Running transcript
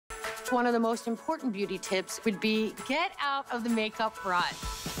One of the most important beauty tips would be get out of the makeup rut.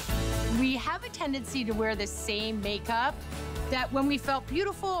 We have a tendency to wear the same makeup that when we felt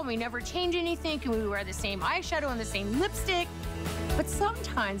beautiful and we never change anything and we wear the same eyeshadow and the same lipstick. But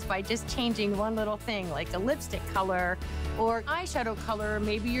sometimes by just changing one little thing like a lipstick color or eyeshadow color,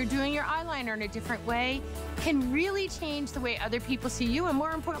 maybe you're doing your eyeliner in a different way, can really change the way other people see you and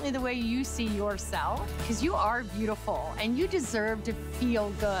more importantly, the way you see yourself. Because you are beautiful and you deserve to feel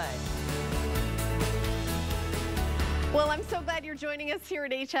good. Well, I'm so glad you're joining us here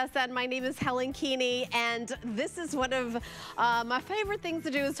at HSN. My name is Helen Keeney, and this is one of my favorite things to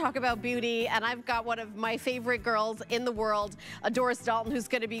do is talk about beauty, and I've got one of my favorite girls in the world, Doris Dalton, who's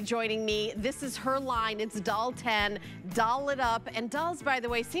going to be joining me. This is her line. It's Doll 10, Doll It Up, and dolls, by the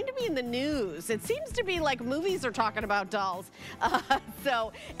way, seem to be in the news. It seems to be like movies are talking about dolls.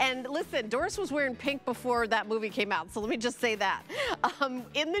 And listen, Doris was wearing pink before that movie came out, so let me just say that.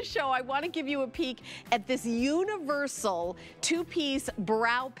 In the show, I want to give you a peek at this universal two-piece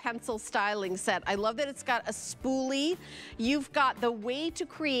brow pencil styling set. I love that it's got a spoolie. You've got the way to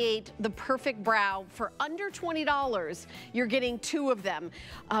create the perfect brow for under $20. You're getting two of them.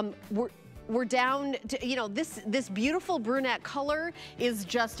 We're down to, you know, this beautiful brunette color is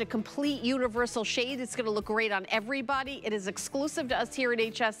just a complete universal shade. It's going to look great on everybody. It is exclusive to us here at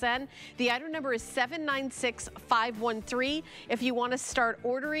HSN. The item number is 796513. If you want to start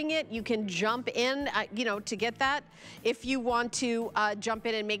ordering it, you can jump in, you know, to get that. If you want to jump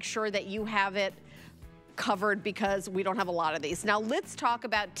in and make sure that you have it covered because we don't have a lot of these. Now let's talk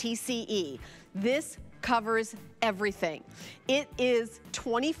about TCE. This covers everything. It is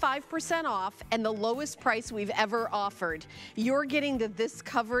 25% off and the lowest price we've ever offered. You're getting this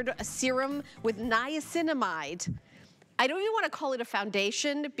covered serum with niacinamide. I don't even want to call it a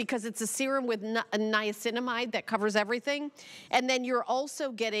foundation because it's a serum with a niacinamide that covers everything. And then you're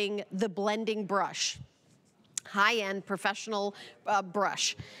also getting the blending brush, high-end professional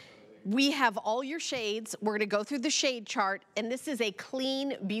brush. We have all your shades. We're gonna go through the shade chart, and this is a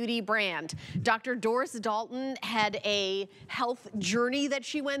clean beauty brand. Dr. Doris Dalton had a health journey that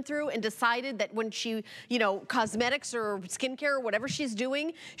she went through and decided that when she, you know, cosmetics or skincare or whatever she's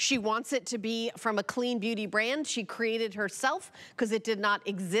doing, she wants it to be from a clean beauty brand. She created herself because it did not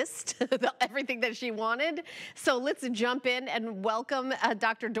exist, everything that she wanted. So let's jump in and welcome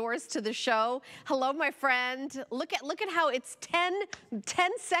Dr. Doris to the show. Hello, my friend. Look at how it's 10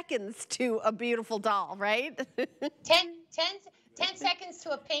 seconds to a beautiful doll, right? 10 seconds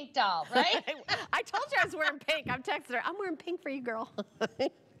to a pink doll, right? I told you I was wearing pink. I'm texting her. I'm wearing pink for you, girl. Girl,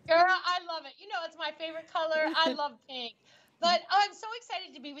 I love it. You know, it's my favorite color. I love pink. But I'm so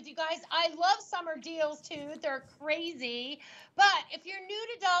excited to be with you guys. I love summer deals too. They're crazy. But if you're new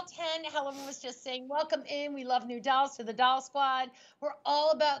to Doll 10, Helen was just saying, welcome in. We love new dolls to the Doll Squad. We're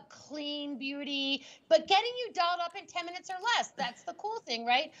all about clean beauty, but getting you dolled up in 10 minutes or less. That's the cool thing,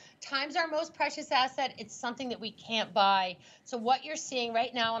 right? Time's our most precious asset. It's something that we can't buy. So what you're seeing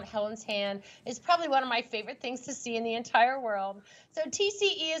right now on Helen's hand is probably one of my favorite things to see in the entire world. So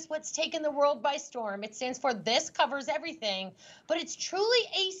TCE is what's taken the world by storm. It stands for This Covers Everything, but it's truly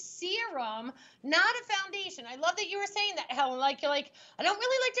a serum, not a foundation. I love that you were saying that, Helen. Like, you're like, I don't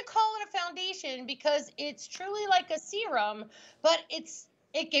really like to call it a foundation because it's truly like a serum, but it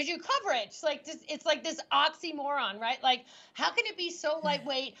gives you coverage. Like this, it's like this oxymoron, right? Like, how can it be so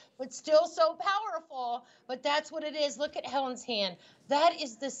lightweight but still so powerful? But that's what it is. Look at Helen's hand. That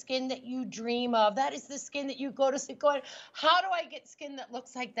is the skin that you dream of. That is the skin that you go to sleep going, how do I get skin that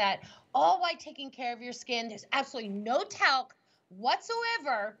looks like that? All while taking care of your skin. There's absolutely no talc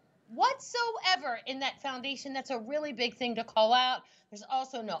whatsoever in that foundation. That's a really big thing to call out. There's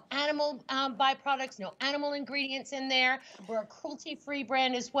also no animal byproducts, no animal ingredients in there. We're a cruelty-free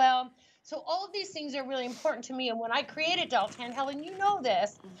brand as well. So all of these things are really important to me. And when I created Doll 10, Helen, you know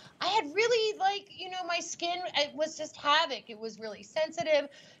this, I had really, like, you know, my skin, it was just havoc. It was really sensitive.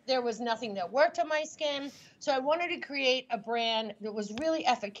 There was nothing that worked on my skin. So I wanted to create a brand that was really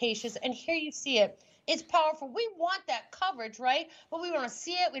efficacious. And here you see it. It's powerful. We want that coverage, right? But we want to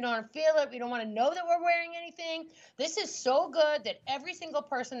see it. We don't want to feel it. We don't want to know that we're wearing anything. This is so good that every single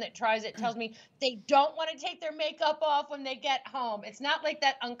person that tries it tells me they don't want to take their makeup off when they get home. It's not like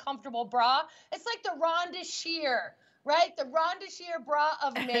that uncomfortable bra. It's like the Rhonda Shear, right? The Rhonda Shear bra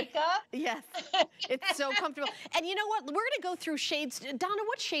of makeup. Yes, it's so comfortable. And you know what? We're going to go through shades. Donna,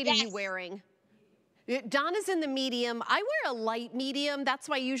 what shade are you wearing? Donna's in the medium. I wear a light medium. That's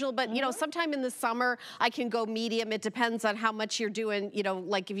my usual, but you know, sometime in the summer I can go medium. It depends on how much you're doing, you know,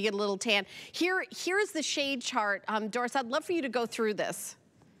 like if you get a little tan. Here's the shade chart. Doris, I'd love for you to go through this.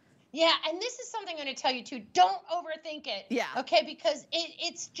 Yeah, and this is something I'm going to tell you too. Don't overthink it. Yeah. Okay, because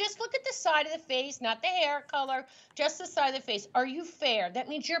it's just look at the side of the face, not the hair color, just the side of the face. Are you fair? That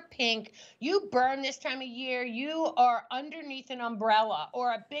means you're pink. You burn this time of year. You are underneath an umbrella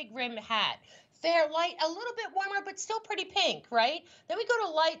or a big rim hat. Fair, light, a little bit warmer, but still pretty pink, right? Then we go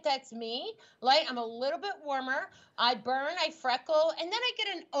to light, that's me. Light, I'm a little bit warmer. I burn, I freckle, and then I get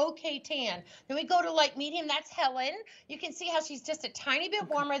an okay tan. Then we go to light medium, that's Helen. You can see how she's just a tiny bit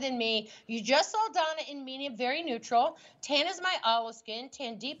warmer than me. You just saw Donna in medium, very neutral. Tan is my olive skin.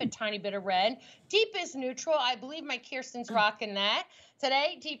 Tan deep, a tiny bit of red. Deep is neutral. I believe my Kirsten's rocking that.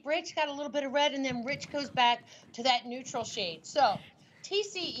 Today, deep rich, got a little bit of red, and then rich goes back to that neutral shade. So,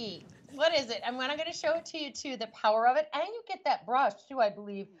 TCE. What is it? I'm going to show it to you too, the power of it. And you get that brush too, I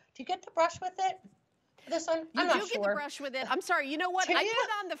believe. Do you get the brush with it? This one? I'm not sure. You do get the brush with it. I'm sorry. You know what? I put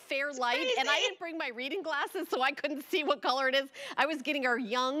on the fair light and I didn't bring my reading glasses, so I couldn't see what color it is. I was getting our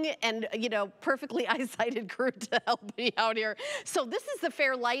young and, you know, perfectly eyesighted crew to help me out here. So this is the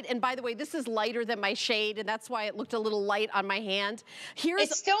fair light. And by the way, this is lighter than my shade, and that's why it looked a little light on my hand.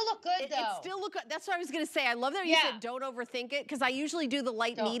 It still looked good, though. It still looked good. That's what I was going to say. I love that you said don't overthink it, because I usually do the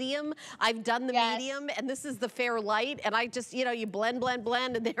light medium. I've done the medium, and this is the fair light. And I just, you know, you blend, blend,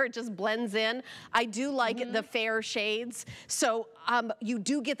 blend, and there it just blends in. I do like the fair shades. So you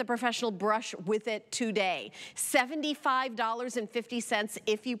do get the professional brush with it today. $75.50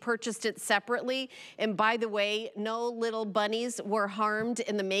 if you purchased it separately. And by the way, no little bunnies were harmed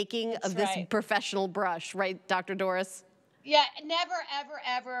in the making of this professional brush, right, Dr. Doris? Yeah, never, ever,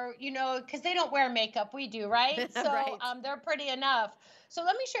 ever, you know, because they don't wear makeup. We do, right? So they're pretty enough. So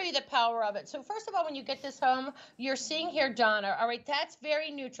let me show you the power of it. So first of all, when you get this home, you're seeing here, Donna, all right, that's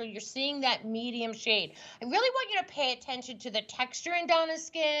very neutral. You're seeing that medium shade. I really want you to pay attention to the texture in Donna's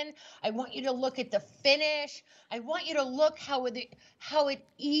skin. I want you to look at the finish. I want you to look how it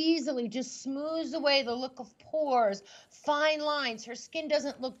easily just smooths away the look of pores, fine lines. Her skin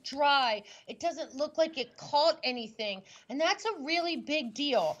doesn't look dry. It doesn't look like it caught anything. And that's a really big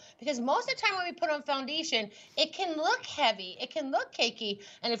deal, because most of the time when we put on foundation, it can look heavy. It can look cakey.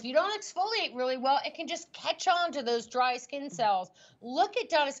 And if you don't exfoliate really well, it can just catch on to those dry skin cells. Look at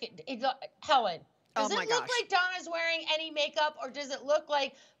Donna's skin. Helen, does it look like Donna's wearing any makeup, or does it look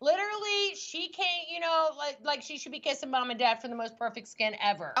like literally she can't, you know, like she should be kissing mom and dad for the most perfect skin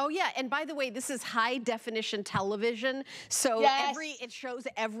ever? Oh yeah, and by the way, this is high definition television, so it shows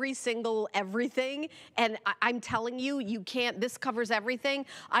every single everything, and I'm telling you, you can't, this covers everything.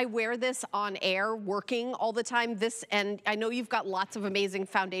 I wear this on air, working all the time, and I know you've got lots of amazing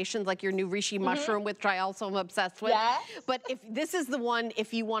foundations, like your new Rishi Mushroom, which I also am obsessed with. But if this is the one,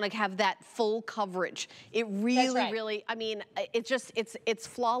 if you want to have that full coverage, it really, really, I mean, it's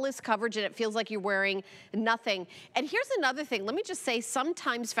flawless coverage, and it feels like you're wearing nothing. And here's another thing. Let me just say,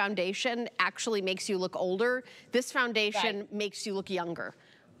 sometimes foundation actually makes you look older. This foundation makes you look younger.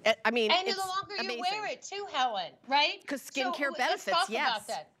 I mean, and the longer you wear it too, Helen, right? Because skincare benefits, let's talk about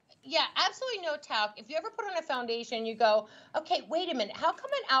that. Yeah, absolutely no talc. If you ever put on a foundation, you go, okay, wait a minute. How come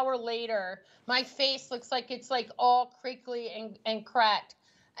an hour later my face looks like it's like all crinkly and cracked?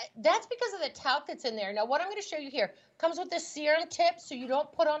 That's because of the talc that's in there. Now, what I'm going to show you here comes with this serum tip, so you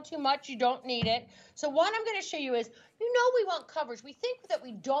don't put on too much. You don't need it. So what I'm going to show you is, you know, we want coverage. We think that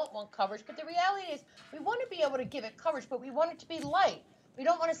we don't want coverage, but the reality is we want to be able to give it coverage, but we want it to be light. We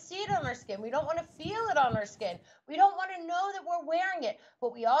don't want to see it on our skin. We don't want to feel it on our skin. We don't want to know that we're wearing it.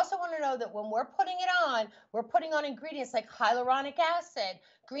 But we also want to know that when we're putting it on, we're putting on ingredients like hyaluronic acid,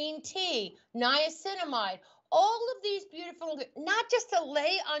 green tea, niacinamide, all of these beautiful, not just to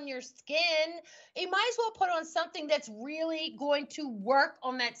lay on your skin, you might as well put on something that's really going to work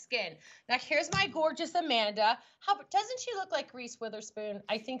on that skin. Now, here's my gorgeous Amanda. Doesn't she look like Reese Witherspoon?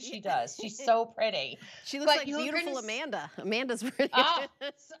 I think she does. She's so pretty. She looks like beautiful Amanda. Amanda's pretty. Well,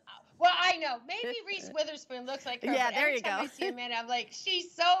 I know. Maybe Reese Witherspoon looks like her. Yeah, there you go. Every time I see Amanda, I'm like,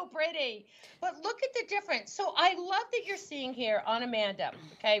 she's so pretty. But look at the difference. So I love that you're seeing here on Amanda.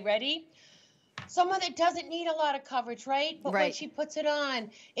 Okay, ready? Someone that doesn't need a lot of coverage, right? But when she puts it on,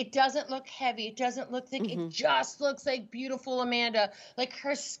 it doesn't look heavy. It doesn't look thick. It just looks like beautiful Amanda. Like,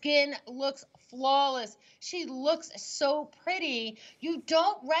 her skin looks flawless. She looks so pretty. You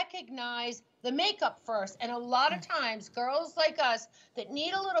don't recognize the makeup first. And a lot of times, girls like us that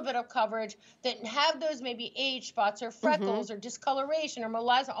need a little bit of coverage, that have those maybe age spots or freckles or discoloration or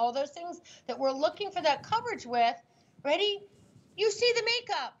melasma, all those things that we're looking for that coverage with, ready? You see the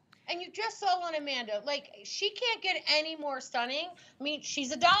makeup. And you just saw on Amanda, like, she can't get any more stunning. I mean,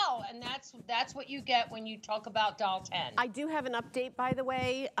 she's a doll, and that's what you get when you talk about doll 10. I do have an update, by the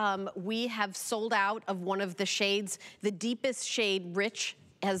way. We have sold out of one of the shades, the deepest shade, Rich,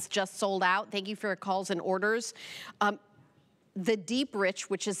 has just sold out. Thank you for your calls and orders. The Deep Rich,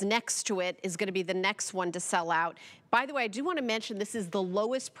 which is next to it, is gonna be the next one to sell out. By the way, I do wanna mention this is the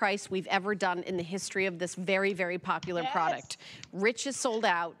lowest price we've ever done in the history of this very, very popular product. Rich is sold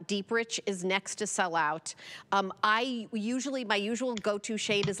out. Deep Rich is next to sell out. My usual go-to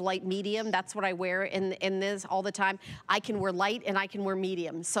shade is light medium. That's what I wear in this all the time. I can wear light and I can wear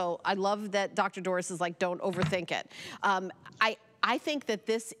medium. So I love that Dr. Doris is like, don't overthink it. I think that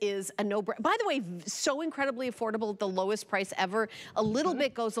this is a no-brainer. By the way, so incredibly affordable at the lowest price ever. A little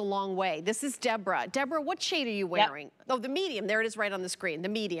bit goes a long way. This is Deborah. Deborah, what shade are you wearing? Oh, the medium. There it is right on the screen. The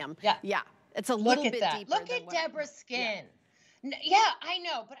medium. Yeah. It's a little bit deeper. Look at Deborah's skin. Yeah, I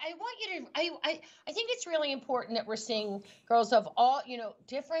know, but I want you to, I think it's really important that we're seeing girls of all, you know,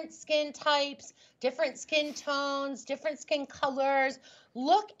 different skin types, different skin tones, different skin colors.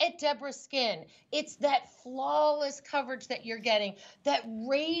 Look at Deborah's skin. It's that flawless coverage that you're getting, that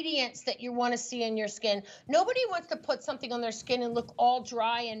radiance that you want to see in your skin. Nobody wants to put something on their skin and look all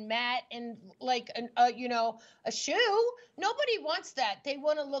dry and matte and like, you know, a shoe. Nobody wants that. They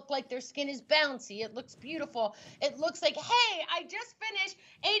want to look like their skin is bouncy. It looks beautiful. It looks like, hey, I just finished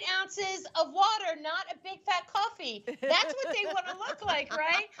 8 ounces of water, not a big fat coffee. That's what they want to look like,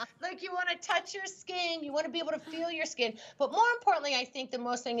 right? Like you want to touch your skin. You want to be able to feel your skin. But more importantly, I think the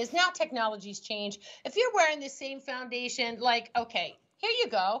most thing is now technology's changed. If you're wearing the same foundation, like, okay, here you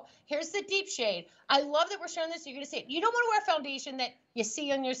go. Here's the deep shade. I love that we're showing this. You're going to see it. You don't want to wear foundation that you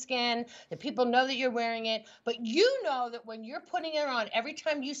see on your skin, that people know that you're wearing it. But you know that when you're putting it on, every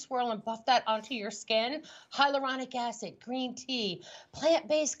time you swirl and buff that onto your skin, hyaluronic acid, green tea,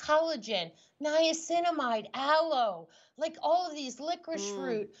 plant-based collagen, niacinamide, aloe, like all of these, licorice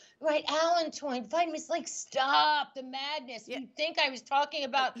fruit, right? Allantoin, vitamins, like stop the madness. You think I was talking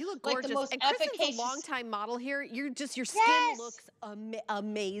about you look like gorgeous. the most and efficacious. Kristen's a longtime model here. You're just, your skin looks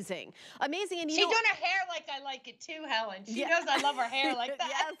amazing. Amazing. And you know, she's doing her hair like I like it too, Helen. She knows I love her hair like that.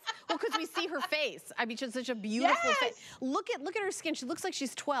 Yes. Well, because we see her face. I mean, she's such a beautiful face. Look at her skin. She looks like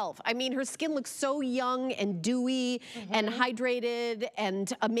she's 12. I mean, her skin looks so young and dewy and hydrated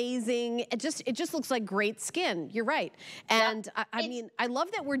and amazing. It just looks like great skin. You're right. And I mean, I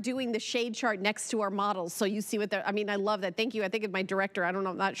love that we're doing the shade chart next to our models, so you see what they're. I mean, I love that. Thank you. I think it's my director. I don't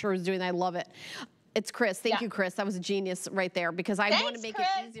know. I'm not sure who's doing that. I love it. It's Chris. Thank you, Chris. That was a genius right there because I want to make it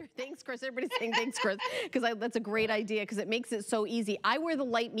easier. Thanks, Chris. Everybody's saying thanks, Chris, because that's a great idea because it makes it so easy. I wear the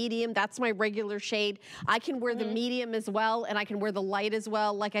light medium. That's my regular shade. I can wear the medium as well, and I can wear the light as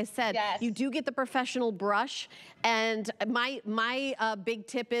well. Like I said, you do get the professional brush. And my big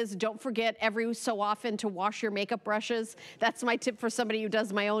tip is don't forget every so often to wash your makeup brushes. That's my tip for somebody who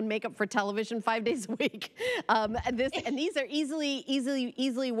does my own makeup for television 5 days a week. And these are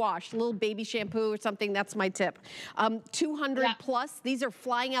easily washed. A little baby shampoo or something, that's my tip. 200 plus, these are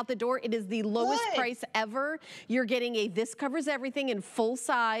flying out the door. It is the lowest price ever. You're getting this covers everything in full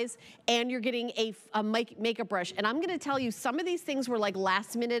size, and you're getting a makeup brush. And I'm gonna tell you, some of these things were like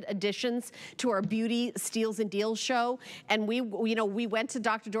last minute additions to our beauty steals and deals show. And we went to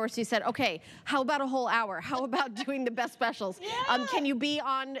Dr. Dorsey, said, okay, how about a whole hour? How about doing the best specials? Can you be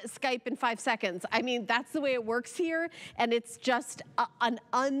on Skype in 5 seconds? I mean, that's the way it works here. And it's just an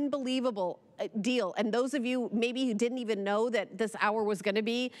unbelievable deal. And those of you maybe who didn't even know that this hour was going to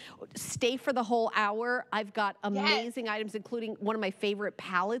be, stay for the whole hour. I've got amazing items, including one of my favorite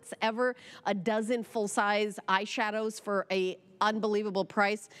palettes ever, a dozen full-size eyeshadows for a unbelievable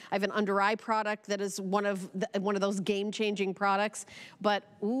price. I have an under eye product that is one of those game-changing products. But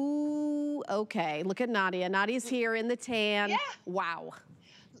ooh, okay, look at Nadia. Nadia's here in the tan. Wow.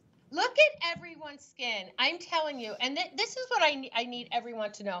 Look at everyone's skin. I'm telling you, and this is what I need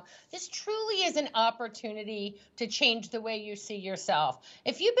everyone to know. This truly is an opportunity to change the way you see yourself.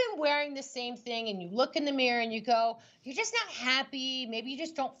 If you've been wearing the same thing and you look in the mirror and you go, you're just not happy, maybe you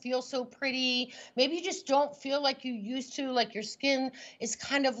just don't feel so pretty, maybe you just don't feel like you used to, like your skin is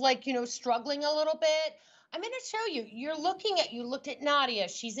kind of like, you know, struggling a little bit. I'm going to show you. You looked at Nadia.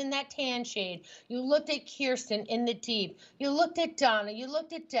 She's in that tan shade. You looked at Kirsten in the deep. You looked at Donna. You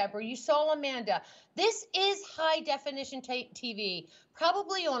looked at Deborah. You saw Amanda. This is high definition TV,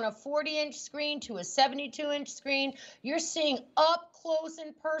 probably on a 40-inch screen to a 72-inch screen. You're seeing up close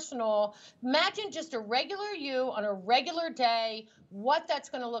and personal. Imagine just a regular you on a regular day, what that's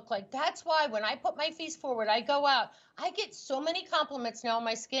going to look like. That's why when I put my face forward, I go out, I get so many compliments now on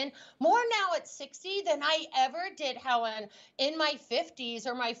my skin, more now at 60 than I ever did, Helen, in my 50s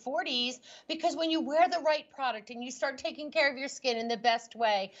or my 40s, because when you wear the right product and you start taking care of your skin in the best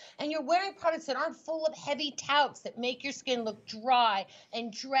way, and you're wearing products that aren't full of heavy touts that make your skin look dry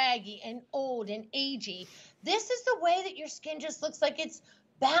and draggy and old and agey, this is the way that your skin just looks like it's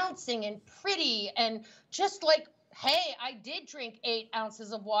bouncing and pretty and just like, hey, I did drink 8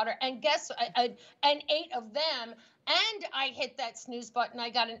 ounces of water, and and 8 of them, and I hit that snooze button. I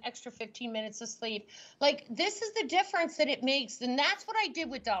got an extra 15 minutes of sleep. Like, this is the difference that it makes. And that's what I did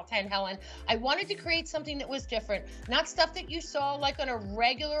with Doll 10, Helen. I wanted to create something that was different, not stuff that you saw like on a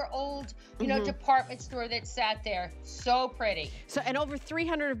regular old, you know, department store that sat there. So pretty. So, and over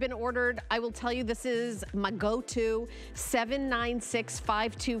 300 have been ordered. I will tell you, this is my go-to,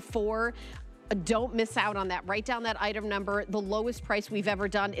 796524. Don't miss out on that. Write down that item number, the lowest price we've ever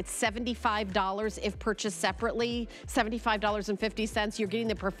done. It's $75 if purchased separately, $75.50. You're getting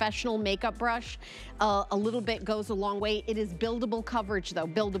the professional makeup brush. A little bit goes a long way. It is buildable coverage though,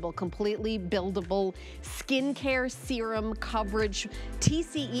 buildable, completely buildable skincare serum coverage.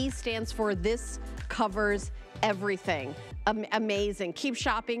 TCE stands for this covers everything. Amazing. Keep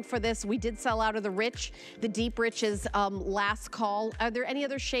shopping for this. We did sell out of the Rich. The Deep Rich is last call. Are there any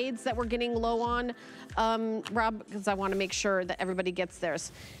other shades that we're getting low on, Rob? Because I want to make sure that everybody gets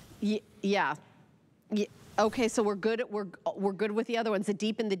theirs. Yeah. Okay, so we're good. We're good with the other ones. The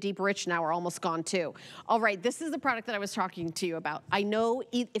Deep and the Deep Rich now are almost gone too. All right, this is the product that I was talking to you about. I know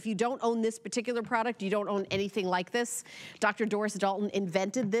if you don't own this particular product, you don't own anything like this. Dr. Doris Dalton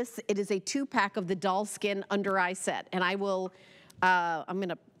invented this. It is a 2-pack of the Doll Skin Under Eye Set, and I will. I'm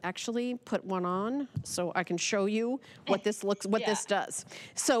gonna actually put one on so I can show you what this looks, what this does.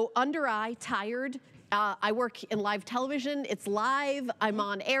 So under eye, tired. I work in live television. It's live. I'm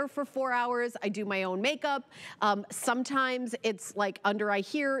on air for 4 hours. I do my own makeup. Sometimes it's like under eye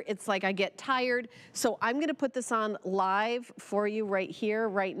here. It's like I get tired. So I'm going to put this on live for you right here,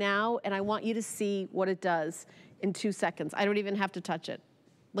 right now. And I want you to see what it does in 2 seconds. I don't even have to touch it.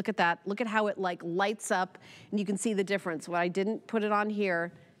 Look at that. Look at how it like lights up. And you can see the difference. When I didn't put it on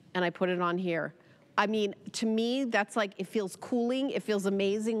here and I put it on here. I mean, to me, that's like, it feels cooling. It feels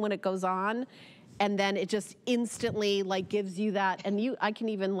amazing when it goes on. And then it just instantly like gives you that, and I can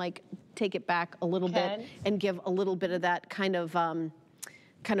even like take it back a little bit and give a little bit of that kind of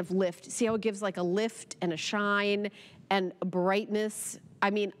lift. See how it gives like a lift and a shine and a brightness. I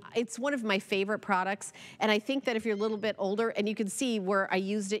mean, it's one of my favorite products. And I think that if you're a little bit older, and you can see where I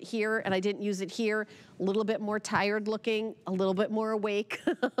used it here and I didn't use it here, a little bit more tired looking, a little bit more awake,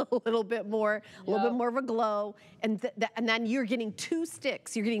 a little bit more of a glow. And then you're getting 2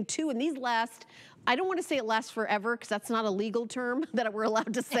 sticks. You're getting 2, and these last, I don't want to say it lasts forever because that's not a legal term that we're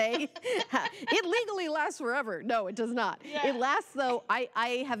allowed to say. It legally lasts forever. No, it does not. Yeah. It lasts though,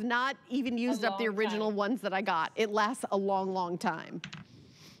 I have not even used up the original ones that I got. It lasts a long, long time.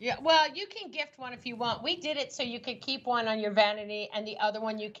 Yeah, well, you can gift one if you want. We did it so you could keep one on your vanity and the other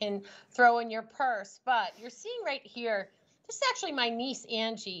one you can throw in your purse. But you're seeing right here, this is actually my niece,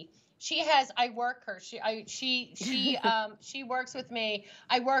 Angie. She has, I work her. She works with me.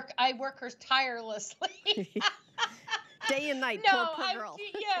 I work her tirelessly. Day and night, no, poor girl.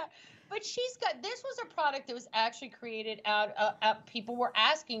 Yeah. But she's got, this was a product that was actually created out people were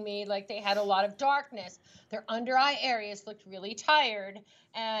asking me, like they had a lot of darkness. Their under eye areas looked really tired.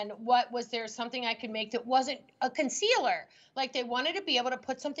 And was there something I could make that wasn't a concealer? Like they wanted to be able to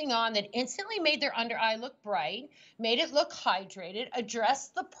put something on that instantly made their under eye look bright, made it look hydrated,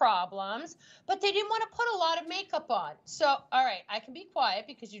 addressed the problems, but they didn't want to put a lot of makeup on. So, all right, I can be quiet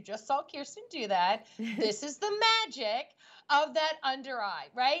because you just saw Kirsten do that. This is the magic of that under eye,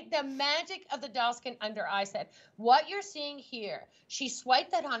 right? The magic of the Doll Skin Under Eye Set. What you're seeing here, she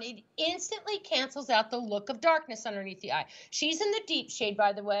swiped that on. It instantly cancels out the look of darkness underneath the eye. She's in the deep shade,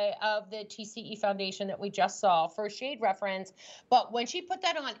 by the way, of the TCE foundation that we just saw for shade reference. But when she put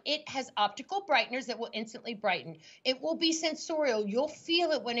that on, it has optical brighteners that will instantly brighten. It will be sensorial. You'll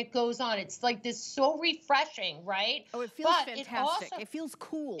feel it when it goes on. It's like this so refreshing, right? Oh, it feels fantastic. It feels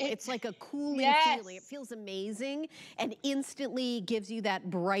cool. It's like a cooling feeling. It feels amazing and instantly gives you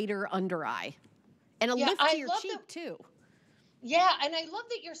that brighter under eye. And a lift to your cheek too. Yeah, and I love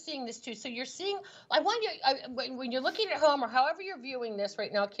that you're seeing this too. So you're seeing, I want you, when you're looking at home or however you're viewing this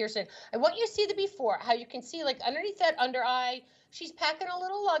right now, Kirsten, I want you to see the before, how you can see like underneath that under eye, she's packing a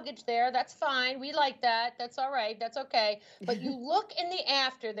little luggage there. That's fine. We like that. That's all right. That's okay. But you look in the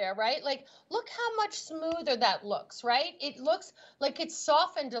after there, right? Like, look how much smoother that looks, right? It looks like it's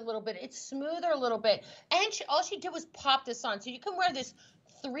softened a little bit. It's smoother a little bit. And all she did was pop this on. So you can wear this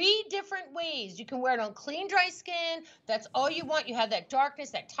 3 different ways. You can wear it on clean, dry skin. That's all you want. You have that darkness,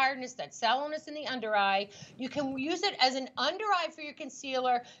 that tiredness, that sallowness in the under eye. You can use it as an under eye for your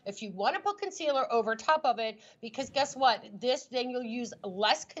concealer if you want to put concealer over top of it, because guess what? They then you'll use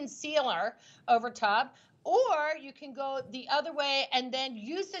less concealer over top. Or you can go the other way and then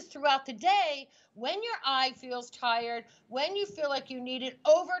use this throughout the day when your eye feels tired, when you feel like you need it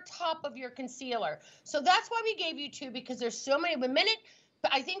over top of your concealer. So that's why we gave you two, because there's so many.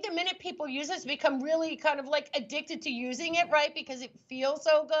 I think the minute people use this, become really kind of like addicted to using it, right? Because it feels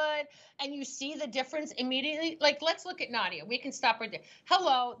so good and you see the difference immediately. Like, let's look at Nadia. We can stop right there.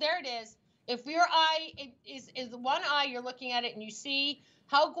 Hello, there it is. If your eye is the one eye, you're looking at it and you see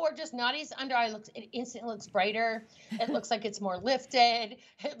how gorgeous Nadia's under eye looks. It instantly looks brighter. It looks like it's more lifted.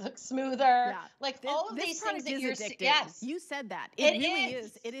 It looks smoother. Yeah. Like all of these things that you're addicting. Yes. You said that. It really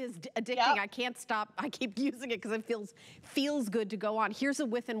is. It is addicting. Yep. I can't stop. I keep using it because it feels good to go on. Here's a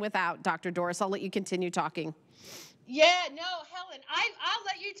with and without, Dr. Doris. I'll let you continue talking. Yeah, no, Helen, I'll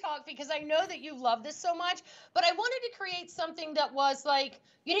let you talk because I know that you love this so much, but I wanted to create something that was like,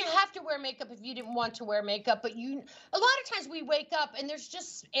 you didn't have to wear makeup if you didn't want to wear makeup, but a lot of times we wake up and there's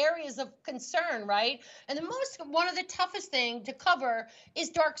just areas of concern, right? And one of the toughest thing to cover is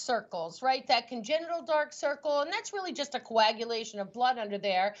dark circles, right? That congenital dark circle, and that's really just a coagulation of blood under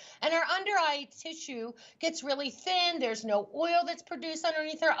there. And our under eye tissue gets really thin. There's no oil that's produced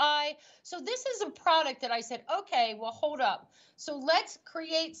underneath our eye. So this is a product that I said, okay, well, hold up. So let's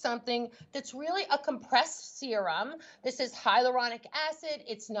create something that's really a compressed serum. This is hyaluronic acid.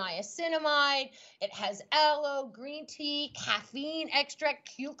 It's niacinamide. It has aloe, green tea, caffeine extract,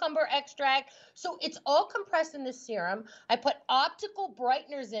 cucumber extract. So it's all compressed in this serum. I put optical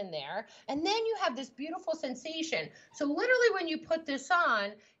brighteners in there, and then you have this beautiful sensation. So literally when you put this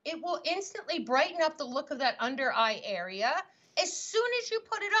on, it will instantly brighten up the look of that under eye area as soon as you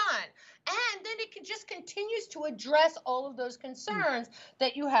put it on. And then it just continues to address all of those concerns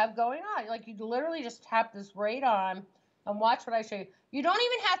that you have going on. Like, you literally just tap this right on and watch what I show you. You don't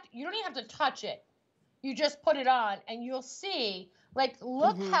even have to touch it. You just put it on and you'll see, like,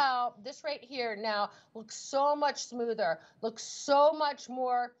 look how this right here now looks so much smoother, looks so much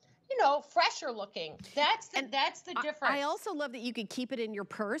more, fresher looking. That's the difference. I also love that you could keep it in your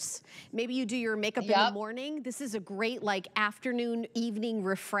purse. Maybe you do your makeup in the morning. This is a great like afternoon, evening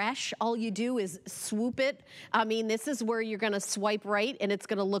refresh. All you do is swoop it. I mean, this is where you're gonna swipe right and it's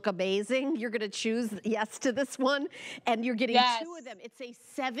gonna look amazing. You're gonna choose yes to this one and you're getting two of them. It's a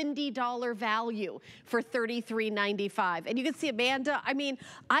 $70 value for $33.95. And you can see Amanda, I mean,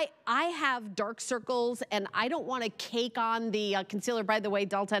 I have dark circles and I don't wanna cake on the concealer. By the way,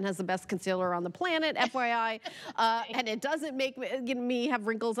 Dalton has the best concealer on the planet, FYI, and it doesn't make me have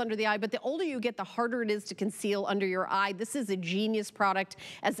wrinkles under the eye, but the older you get, the harder it is to conceal under your eye. This is a genius product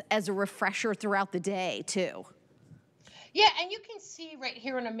as a refresher throughout the day, too. Yeah, and you can see right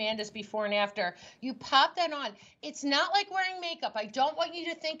here in Amanda's before and after. You pop that on. It's not like wearing makeup. I don't want you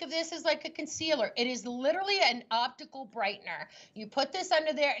to think of this as like a concealer. It is literally an optical brightener. You put this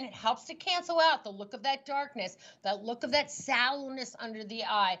under there and it helps to cancel out the look of that darkness, the look of that sallowness under the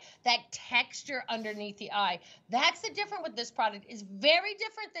eye, that texture underneath the eye. That's the difference with this product. It's very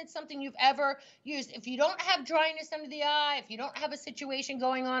different than something you've ever used. If you don't have dryness under the eye, if you don't have a situation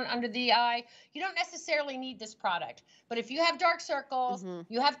going on under the eye, you don't necessarily need this product. But if you have dark circles,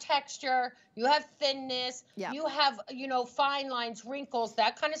 you have texture, you have thinness, you have, fine lines, wrinkles,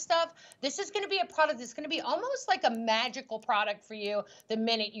 that kind of stuff, this is going to be a product that's going to be almost like a magical product for you the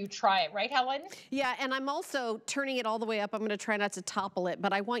minute you try it. Right, Helen? Yeah, and I'm also turning it all the way up. I'm going to try not to topple it,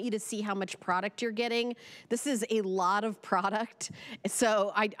 but I want you to see how much product you're getting. This is a lot of product.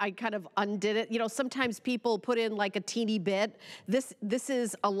 So I kind of undid it. Sometimes people put in like a teeny bit. This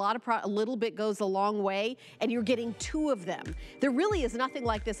is a lot of product. A little bit goes a long way, and you're getting two of them. There really is nothing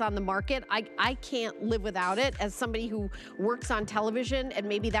like this on the market. I can't live without it. As somebody who works on television, and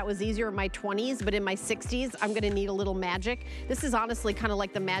maybe that was easier in my 20s, but in my 60s, I'm gonna need a little magic. This is honestly kind of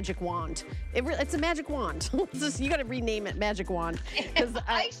like the magic wand. It's a magic wand. You gotta rename it Magic Wand.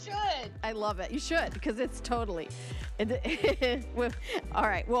 I should. I love it. You should, because it's totally. All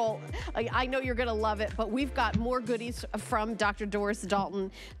right, well, I know you're gonna love it, but we've got more goodies from Dr. Doris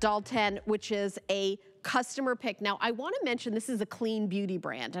Dalton, which is a customer pick. Now, I want to mention this is a clean beauty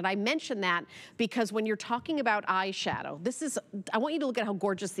brand, and I mention that because when you're talking about eyeshadow, I want you to look at how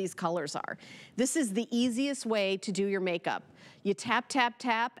gorgeous these colors are. This is the easiest way to do your makeup. You tap, tap,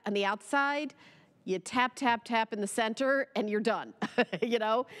 tap on the outside, you tap, tap, tap in the center, and you're done.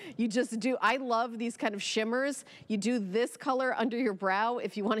 You just do. I love these kind of shimmers. You do this color under your brow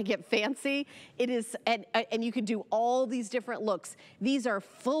if you want to get fancy. It is, and you can do all these different looks. These are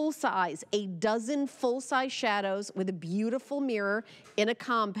full size, a dozen full size shadows with a beautiful mirror in a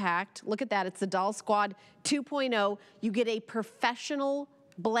compact. Look at that, it's the Doll Squad 2.0. You get a professional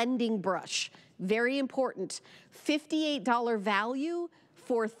blending brush. Very important. $58 value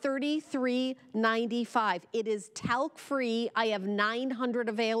for $33.95. It is talc free. I have 900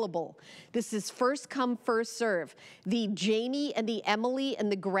 available. This is first come, first serve. The Jamie and the Emily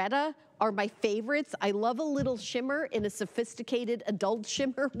and the Greta are my favorites. I love a little shimmer in a sophisticated adult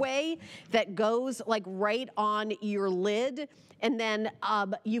shimmer way that goes like right on your lid. And then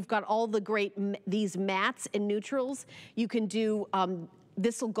you've got all the great, these mattes and neutrals. You can do,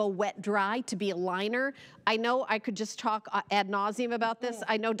 this will go wet dry to be a liner. I know I could just talk ad nauseum about this.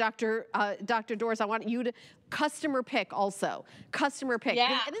 I know Dr. Doris, I want you to customer pick also. Customer pick.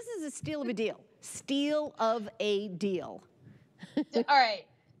 Yeah. And this is a steal of a deal. Steal of a deal. All right.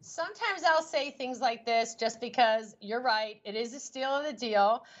 Sometimes I'll say things like this just because you're right. It is a steal of the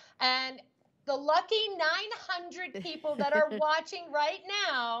deal. And the lucky 900 people that are watching right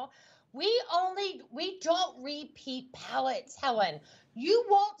now, we don't repeat palettes, Helen. You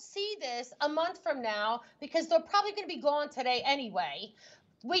won't see this a month from now because they're probably going to be gone today anyway.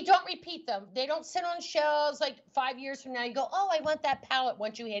 We don't repeat them. They don't sit on shelves like 5 years from now. You go, oh, I want that palette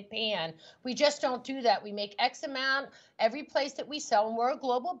once you hit pan. We just don't do that. We make X amount every place that we sell, and we're a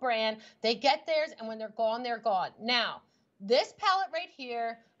global brand. They get theirs, and when they're gone, they're gone. Now, this palette right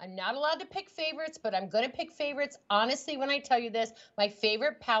here, I'm not allowed to pick favorites, but I'm going to pick favorites. Honestly, when I tell you this, my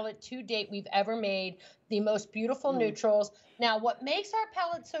favorite palette to date we've ever made, the most beautiful neutrals. Now, what makes our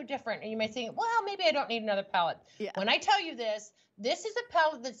palette so different, and you may think, well, maybe I don't need another palette. Yeah. When I tell you this is a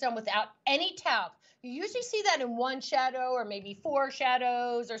palette that's done without any talc. You usually see that in one shadow or maybe 4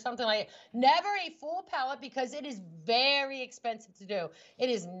 shadows or something like that. Never a full palette because it is very expensive to do.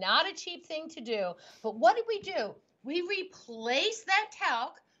 It is not a cheap thing to do. But what did we do? We replace that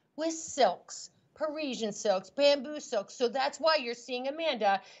talc with silks, Parisian silks, bamboo silks. So that's why you're seeing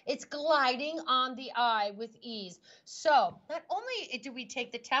Amanda. It's gliding on the eye with ease. So not only did we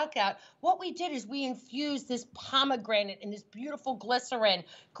take the talc out, what we did is we infused this pomegranate in this beautiful glycerin,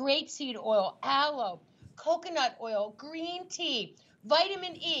 grapeseed oil, aloe, coconut oil, green tea,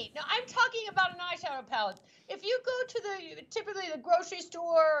 vitamin E. Now I'm talking about an eyeshadow palette. If you go to typically the grocery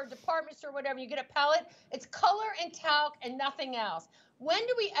store or department store, or whatever, you get a palette, it's color and talc and nothing else. When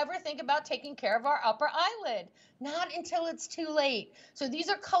do we ever think about taking care of our upper eyelid? Not until it's too late. So these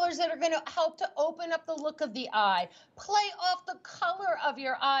are colors that are going to help to open up the look of the eye, play off the color of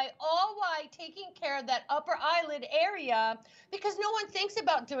your eye, all while taking care of that upper eyelid area, because no one thinks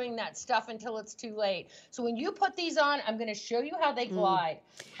about doing that stuff until it's too late. So when you put these on, I'm going to show you how they glide.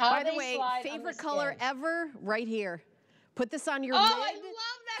 By the way, favorite color ever, right here. Put this on your lid. Oh, I love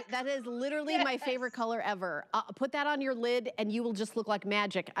that. That is literally my favorite color ever. Put that on your lid and you will just look like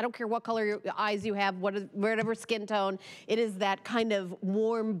magic. I don't care what color your eyes you have, whatever skin tone. It is that kind of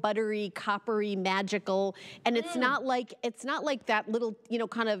warm, buttery, coppery, magical. And it's not like that little, you know,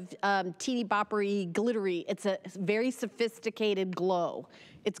 kind of teeny boppery, glittery. It's a very sophisticated glow.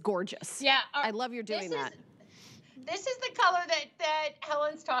 It's gorgeous. Yeah. I love you're doing that. This is the color that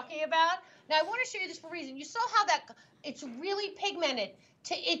Helen's talking about. Now I want to show you this for a reason. You saw how it's really pigmented.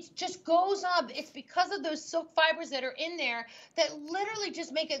 It just goes up. It's because of those silk fibers that are in there that literally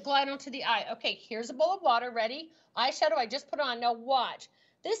just make it glide onto the eye. Okay, here's a bowl of water. Ready? Eyeshadow I just put on. Now watch.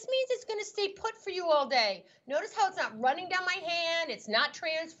 This means it's going to stay put for you all day. Notice how it's not running down my hand. It's not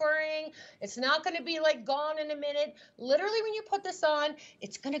transferring. It's not going to be like gone in a minute. Literally, when you put this on,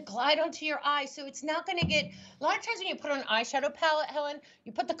 it's going to glide onto your eye. So it's not going to get, a lot of times when you put on an eyeshadow palette, Helen,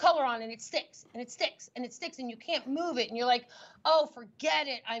 you put the color on and it sticks and it sticks and it sticks and you can't move it. And you're like, oh, forget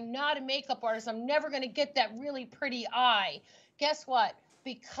it. I'm not a makeup artist. I'm never going to get that really pretty eye. Guess what?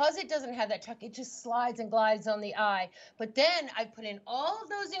 Because it doesn't have that tuck, it just slides and glides on the eye. But then I put in all of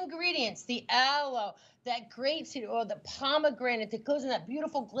those ingredients, the aloe, that grapeseed oil, the pomegranate that goes in that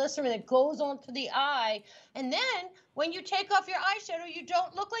beautiful glycerin that goes onto the eye. And then when you take off your eyeshadow, you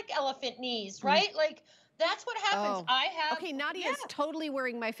don't look like elephant knees, right? Like, that's what happens. Okay, Nadia is totally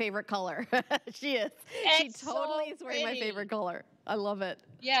wearing my favorite color. She is. She totally is wearing my favorite color. I love it.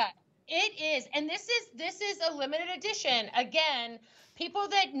 Yeah, it is. And this is a limited edition. Again, people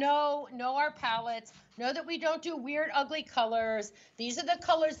that know our palettes, know that we don't do weird, ugly colors. These are the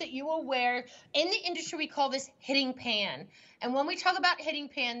colors that you will wear. In the industry, we call this hitting pan. And when we talk about hitting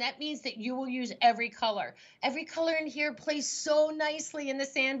pan, that means that you will use every color. Every color in here plays so nicely in the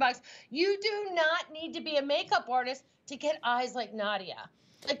sandbox. You do not need to be a makeup artist to get eyes like Nadia.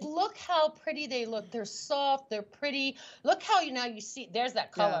 Like, look how pretty they look. They're soft, they're pretty. Look how now you see, there's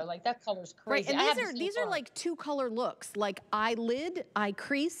that color. Yeah. Like, that color's Right, crazy. and I have the same these are color. like 2-color looks, like eyelid, eye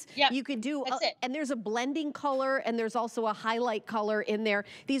crease. Yep, You could do, that's it. and there's a blending color, and there's also a highlight color in there.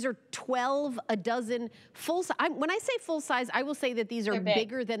 These are 12 a dozen full size. When I say full size, I will say that these are They're big.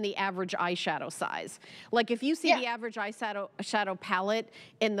 bigger than the average eyeshadow size. Like if you see the average eyeshadow palette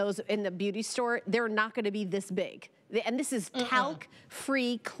in the beauty store, they're not going to be this big. And this is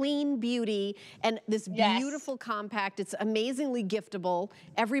talc-free, clean beauty, and this beautiful compact. It's amazingly giftable.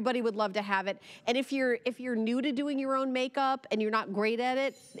 Everybody would love to have it. And if you're new to doing your own makeup and you're not great at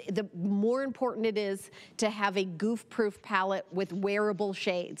it, the more important it is to have a goof-proof palette with wearable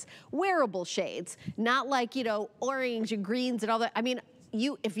shades. Wearable shades, not like, you know, orange and greens and all that. I mean,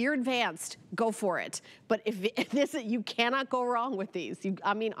 if you're advanced, go for it. But if you cannot go wrong with these.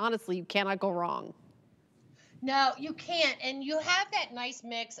 I mean, honestly, you cannot go wrong. No, you can't. And you have that nice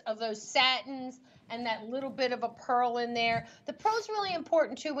mix of those satins and that little bit of a pearl in there. The pearl's really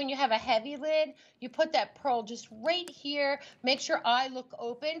important too when you have a heavy lid. You put that pearl just right here, makes your eye look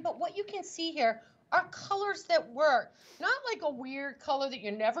open. But what you can see here are colors that work. Not like a weird color that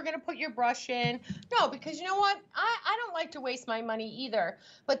you're never gonna put your brush in. No, because you know what? I don't like to waste my money either.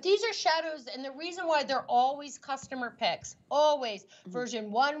 But these are shadows, and the reason why they're always customer picks, always.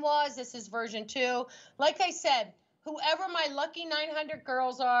 Version 1 was, this is version 2. Like I said, whoever my lucky 900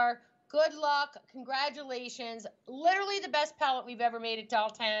 girls are, good luck, congratulations. Literally the best palette we've ever made at Doll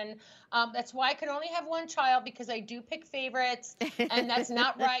 10. That's why I could only have one child, because I do pick favorites, and that's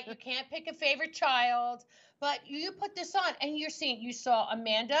not right. You can't pick a favorite child. But you put this on, and you saw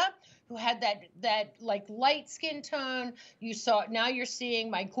Amanda, who had that like light skin tone. Now you're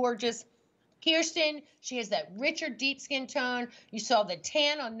seeing my gorgeous Kirsten. She has that richer, deep skin tone. You saw the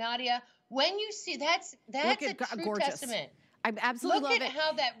tan on Nadia. When you see, that's a true gorgeous. testament. I absolutely love it. Look at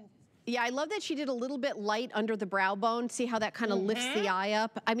how that. Yeah, I love that she did a little bit light under the brow bone. See how that kind of lifts the eye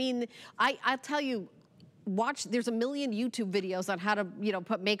up? I mean, I'll tell you, there's a million YouTube videos on how to, you know,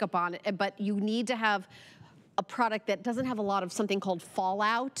 put makeup on it, but you need to have a product that doesn't have a lot of something called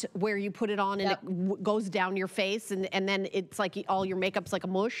fallout, where you put it on and it goes down your face, and then it's like all your makeup's like a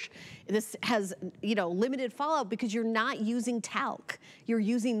mush. This has, you know, limited fallout because you're not using talc. You're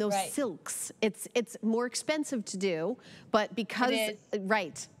using those silks. It's more expensive to do, but because,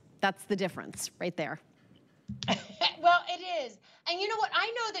 that's the difference right there. Well, it is. And you know what? I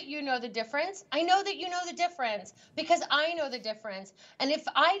know that you know the difference. I know that you know the difference because I know the difference. And if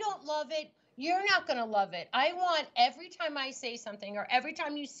I don't love it, you're not going to love it. I want every time I say something, or every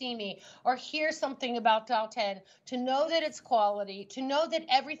time you see me or hear something about Doll 10, to know that it's quality, to know that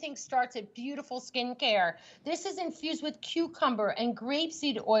everything starts at beautiful skincare. This is infused with cucumber and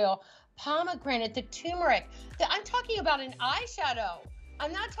grapeseed oil, pomegranate, the turmeric. I'm talking about an eyeshadow.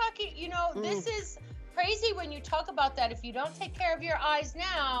 I'm not talking, you know, this is crazy when you talk about that. If you don't take care of your eyes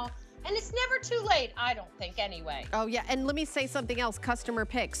now, and it's never too late, I don't think, anyway. Oh, yeah, and let me say something else, customer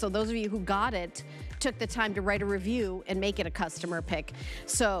pick. So those of you who got it took the time to write a review and make it a customer pick.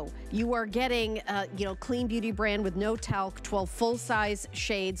 So you are getting, you know, clean beauty brand with no talc, 12 full-size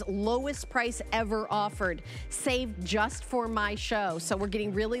shades, lowest price ever offered, saved just for my show. So we're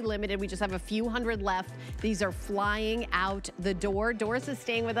getting really limited. We just have a few hundred left. These are flying out the door. Doris is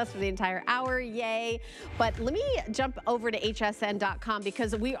staying with us for the entire hour, yay. But let me jump over to hsn.com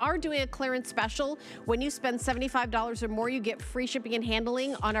because we are doing a clearance special. When you spend $75 or more, you get free shipping and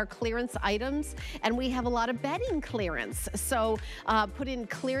handling on our clearance items. And we have a lot of bedding clearance. So put in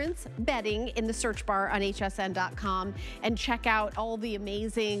clearance bedding in the search bar on hsn.com and check out all the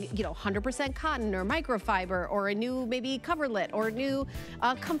amazing, you know, 100% cotton or microfiber, or a new maybe coverlet, or a new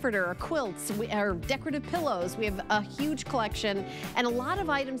comforter or quilts, or decorative pillows. We have a huge collection, and a lot of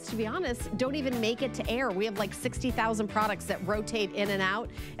items, to be honest, don't even make it to air. We have like 60,000 products that rotate in and out,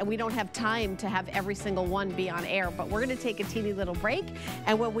 and we don't have time to have every single one be on air. But we're gonna take a teeny little break,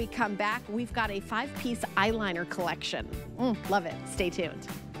 and when we come back, we've got a 5-piece eyeliner collection. Love it. Stay tuned.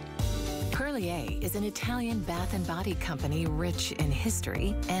 Perlier is an Italian bath and body company rich in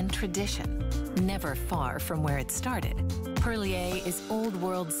history and tradition, never far from where it started. Perlier is old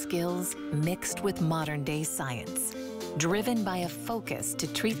world skills mixed with modern day science, driven by a focus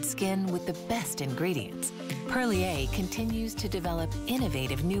to treat skin with the best ingredients. Perlier continues to develop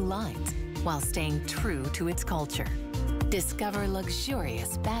innovative new lines while staying true to its culture. Discover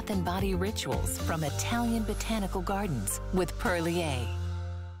luxurious bath and body rituals from Italian botanical gardens with Perlier.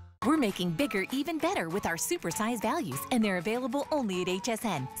 We're making bigger even better with our supersize values, and they're available only at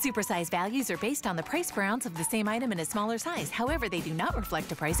HSN. Supersize values are based on the price per ounce of the same item in a smaller size. However, they do not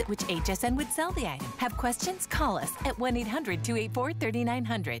reflect a price at which HSN would sell the item. Have questions? Call us at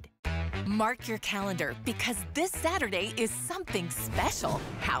 1-800-284-3900. Mark your calendar, because this Saturday is something special.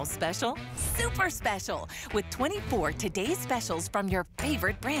 How special? Super special, with 24 today's specials from your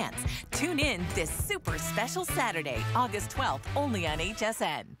favorite brands. Tune in this super special Saturday, August 12th, only on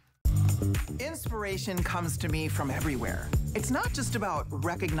HSN. Inspiration comes to me from everywhere. It's not just about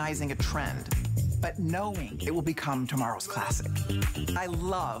recognizing a trend, but knowing it will become tomorrow's classic. I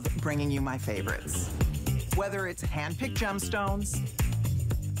love bringing you my favorites. Whether it's hand-picked gemstones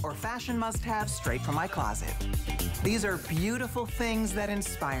or fashion must-haves straight from my closet, these are beautiful things that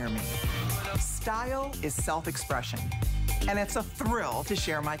inspire me. Style is self-expression, and it's a thrill to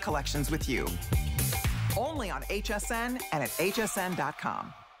share my collections with you. Only on HSN and at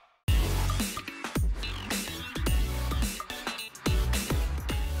hsn.com.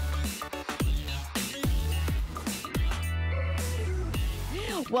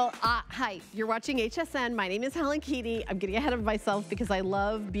 Well, hi, you're watching HSN. My name is Helen Keaty. I'm getting ahead of myself because I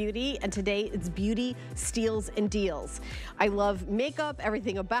love beauty, and today it's beauty steals and deals. I love makeup,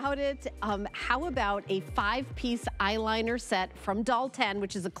 everything about it. How about a 5-piece eyeliner set from Doll 10,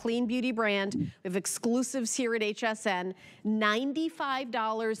 which is a clean beauty brand. We have exclusives here at HSN.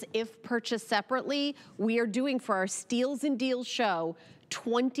 $95 if purchased separately. We are doing for our Steals and Deals show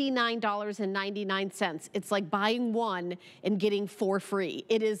 $29.99. It's like buying one and getting 4 free.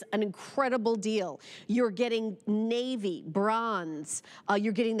 It is an incredible deal. You're getting navy, bronze,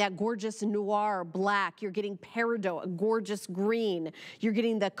 you're getting that gorgeous noir black, you're getting peridot, a gorgeous green, you're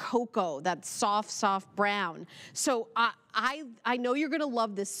getting the cocoa, that soft, soft brown. So I know you're gonna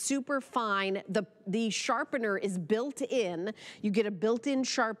love this super fine. The sharpener is built in. You get a built-in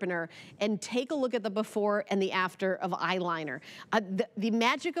sharpener, and take a look at the before and the after of eyeliner. The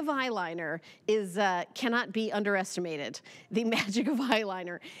magic of eyeliner is cannot be underestimated. The magic of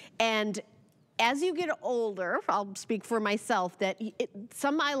eyeliner. And as you get older, I'll speak for myself, that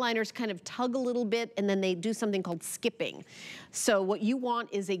some eyeliners kind of tug a little bit and then they do something called skipping. So what you want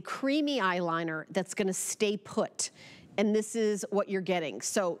is a creamy eyeliner that's gonna stay put. And this is what you're getting.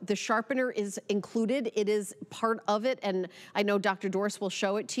 So the sharpener is included. It is part of it, and I know Dr. Doris will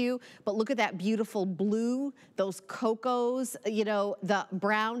show it to you, but look at that beautiful blue, those cocos, you know, the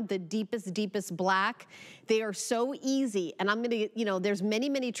brown, the deepest, deepest black. They are so easy, and I'm gonna, you know, there's many,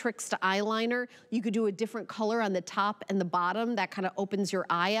 many tricks to eyeliner. You could do a different color on the top and the bottom. That kind of opens your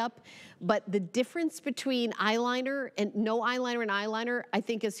eye up. But the difference between eyeliner and no eyeliner and eyeliner, I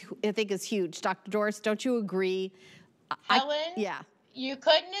think is huge. Dr. Doris, don't you agree? Helen, yeah. You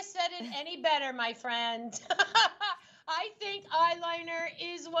couldn't have said it any better, my friend. I think eyeliner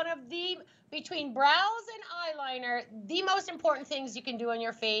is one of the, between brows and eyeliner, the most important things you can do on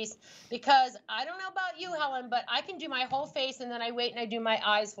your face, because I don't know about you, Helen, but I can do my whole face and then I wait and I do my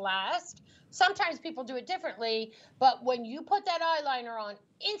eyes last. Sometimes people do it differently, but when you put that eyeliner on,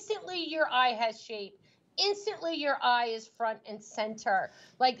 instantly your eye has shape. Instantly your eye is front and center.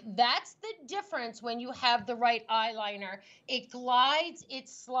 Like, that's the difference when you have the right eyeliner. It glides, it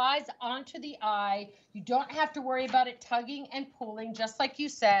slides onto the eye. You don't have to worry about it tugging and pulling, just like you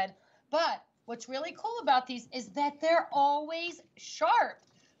said. But what's really cool about these is that they're always sharp.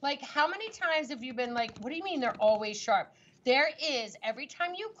 Like, how many times have you been like, what do you mean they're always sharp? There is, every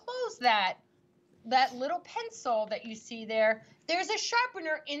time you close that little pencil that you see there, there's a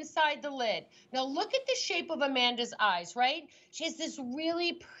sharpener inside the lid. Now look at the shape of Amanda's eyes, right? She has this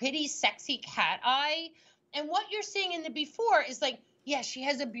really pretty, sexy cat eye. And what you're seeing in the before is like, yeah, she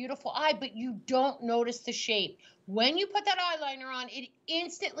has a beautiful eye, but you don't notice the shape. When you put that eyeliner on, it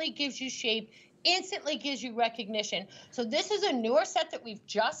instantly gives you shape, instantly gives you recognition. So this is a newer set that we've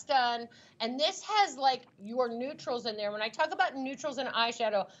just done, and this has like your neutrals in there. When I talk about neutrals and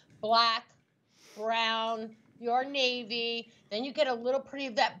eyeshadow, black, brown, your navy, then you get a little pretty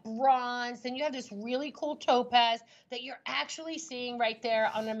of that bronze, then you have this really cool topaz that you're actually seeing right there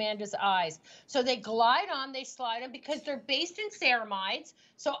on Amanda's eyes. So they glide on, they slide on, because they're based in ceramides.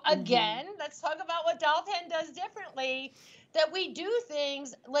 So again, let's talk about what Doll 10 does differently, that we do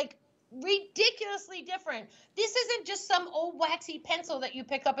things like ridiculously different. This isn't just some old waxy pencil that you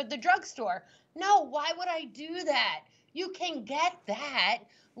pick up at the drugstore. No, why would I do that? You can get that.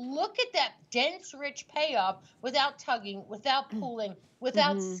 Look at that dense, rich payoff without tugging, without pulling,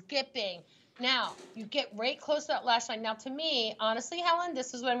 without skipping. Now, you get right close to that lash line. Now, to me, honestly, Helen,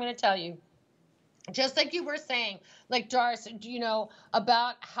 this is what I'm going to tell you. just like you were saying, like Doris, you know,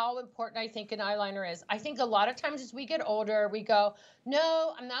 about how important I think an eyeliner is. I think a lot of times as we get older, we go,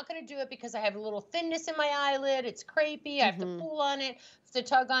 no, I'm not going to do it because I have a little thinness in my eyelid. It's crepey. I have to pull on it, have to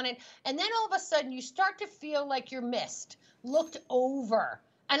tug on it. And then all of a sudden you start to feel like you're missed, looked over.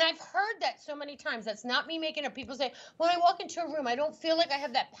 And I've heard that so many times. That's not me making up. People say, when I walk into a room, I don't feel like I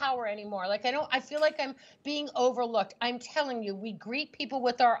have that power anymore. Like I feel like I'm being overlooked. I'm telling you, we greet people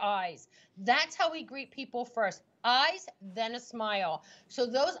with our eyes. That's how we greet people first. Eyes, then a smile. So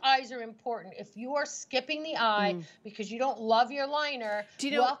those eyes are important. If you are skipping the eye because you don't love your liner,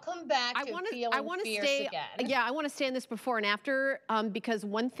 welcome back to feeling fierce again. Yeah, I want to stay in this before and after because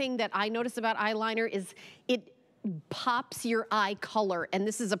one thing that I notice about eyeliner is it pops your eye color. And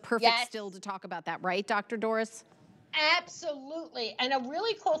this is a perfect still to talk about that, right, Dr. Doris? Absolutely. And a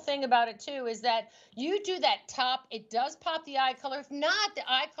really cool thing about it too is that you do that top, it does pop the eye color. If not, the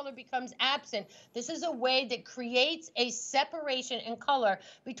eye color becomes absent. This is a way that creates a separation in color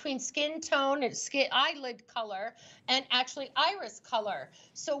between skin tone and eyelid color and actually iris color.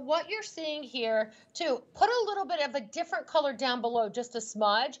 So what you're seeing here too, put a little bit of a different color down below, just a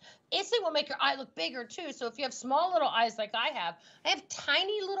smudge. Instantly will make your eye look bigger too. So if you have small little eyes like I have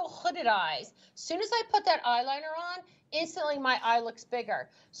tiny little hooded eyes. As soon as I put that eyeliner on, instantly my eye looks bigger.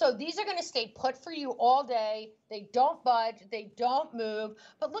 So these are going to stay put for you all day. They don't budge. They don't move.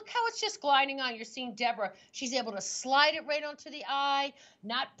 But look how it's just gliding on. You're seeing Deborah. She's able to slide it right onto the eye,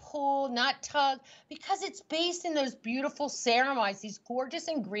 not pull, not tug, because it's based in those beautiful ceramides, these gorgeous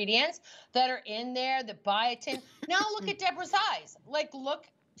ingredients that are in there, the biotin. Now look at Deborah's eyes. Like, look,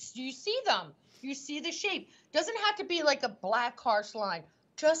 you see them. You see the shape. Doesn't have to be like a black harsh line,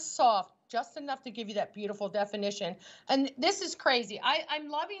 just soft, just enough to give you that beautiful definition. And this is crazy. I'm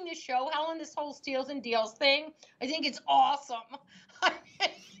loving this show, Helen, this whole steals and deals thing. I think it's awesome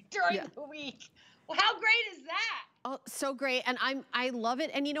during the week. Well, how great is that? Oh, so great. And I love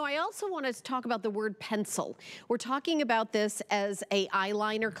it. And you know, I also want to talk about the word pencil. We're talking about this as a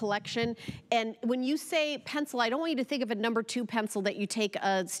eyeliner collection. And when you say pencil, I don't want you to think of a number 2 pencil that you take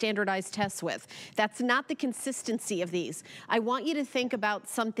a standardized test with. That's not the consistency of these. I want you to think about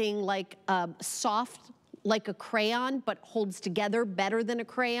something like soft, like a crayon, but holds together better than a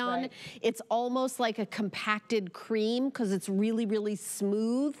crayon. Right. It's almost like a compacted cream because it's really, really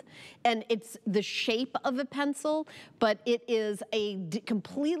smooth. And it's the shape of a pencil, but it is a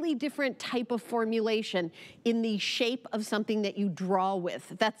completely different type of formulation in the shape of something that you draw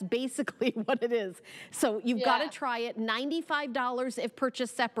with. That's basically what it is. So you've got to try it. $95 if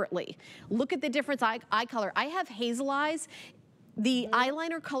purchased separately. Look at the difference eye color. I have hazel eyes. The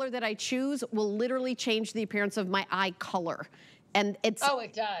eyeliner color that I choose will literally change the appearance of my eye color. And it's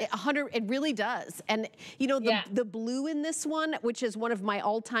it does. It really does. And you know, the blue in this one, which is one of my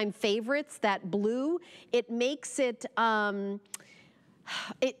all-time favorites, that blue, it makes it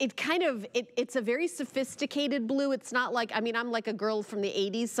it's a very sophisticated blue. It's not like, I mean, I'm like a girl from the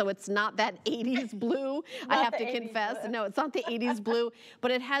 80s, so it's not that 80s blue, I have to confess. Blue. No, it's not the 80s blue,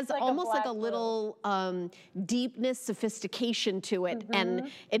 but it has like almost like a little deepness, sophistication to it.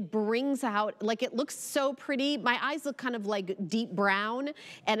 And it brings out, like, it looks so pretty. My eyes look kind of like deep brown.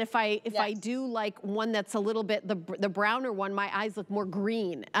 And if I do like one that's a little bit, the browner one, my eyes look more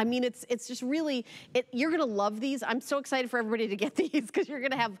green. I mean, it's just really, you're gonna love these. I'm so excited for everybody to get these, because you're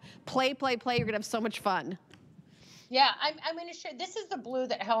gonna have play. You're gonna have so much fun. Yeah, I'm gonna show, this is the blue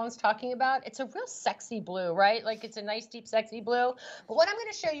that Helen's talking about. It's a real sexy blue, right? Like, it's a nice, deep, sexy blue. But what I'm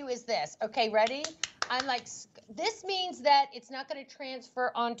gonna show you is this. Okay, ready? I'm like, this means that it's not gonna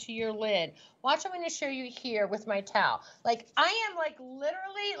transfer onto your lid. Watch, I'm gonna show you here with my towel. Like, I am like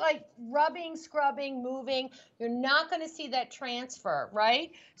literally like rubbing, scrubbing, moving. You're not gonna see that transfer,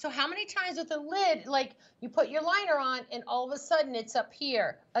 right? So how many times with the lid, like, you put your liner on and all of a sudden it's up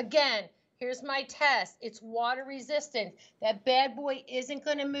here. Again, here's my test. It's water resistant. That bad boy isn't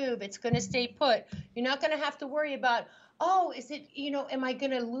gonna move. It's gonna stay put. You're not gonna have to worry about, oh, is it, you know, am I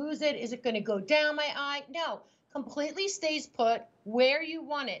gonna lose it? Is it gonna go down my eye? No, completely stays put where you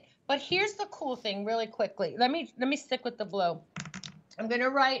want it. But here's the cool thing really quickly. Let me stick with the blue. I'm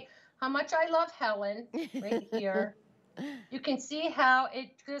gonna write how much I love Helen right here. You can see how it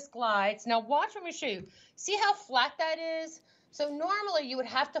just glides. Now watch, let me show you. See how flat that is? So normally you would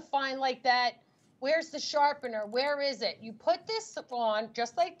have to find like that, where's the sharpener? Where is it? You put this on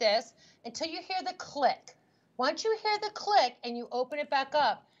just like this until you hear the click. Once you hear the click and you open it back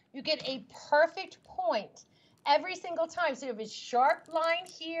up, you get a perfect point every single time. So you have a sharp line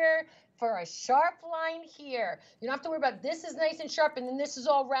here, for a sharp line here. You don't have to worry about this is nice and sharp and then this is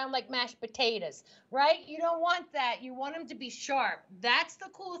all round like mashed potatoes, right? You don't want that. You want them to be sharp. That's the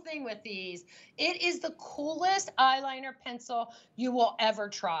cool thing with these. It is the coolest eyeliner pencil you will ever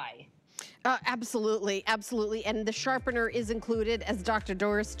try. Absolutely, absolutely. And the sharpener is included, as Dr.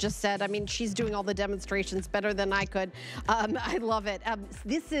 Doris just said. I mean, she's doing all the demonstrations better than I could. I love it.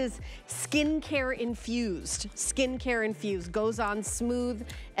 This is skincare infused. Skincare infused. Goes on smooth,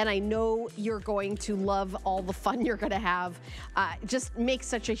 and I know you're going to love all the fun you're going to have. Just makes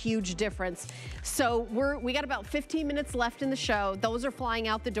such a huge difference. So we got about 15 minutes left in the show. Those are flying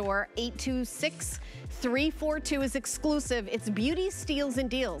out the door. 826-342 is exclusive. It's beauty steals and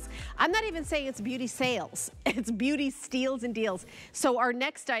deals. I'm not even saying it's beauty sales. It's beauty steals and deals. So our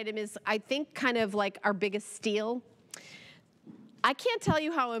next item is, I think, kind of like our biggest steal. I can't tell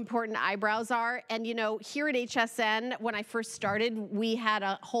you how important eyebrows are. And you know, here at HSN, when I first started, we had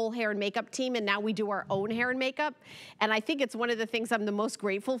a whole hair and makeup team, and now we do our own hair and makeup. And I think it's one of the things I'm the most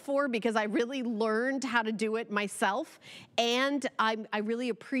grateful for, because I really learned how to do it myself. And I really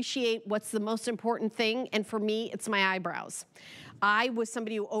appreciate what's the most important thing. And for me, it's my eyebrows. I was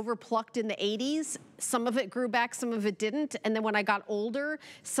somebody who overplucked in the 80s. Some of it grew back, some of it didn't. And then when I got older,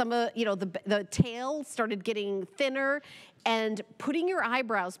 some of, you know, the tail started getting thinner, and putting your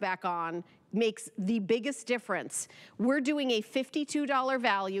eyebrows back on makes the biggest difference. We're doing a $52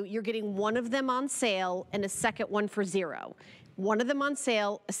 value. You're getting one of them on sale and a second one for $0. One of them on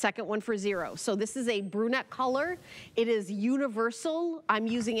sale, a second one for $0. So this is a brunette color. It is universal. I'm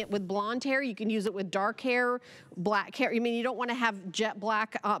using it with blonde hair. You can use it with dark hair, black hair. I mean, you don't want to have jet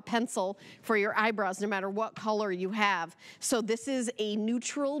black pencil for your eyebrows, no matter what color you have. So this is a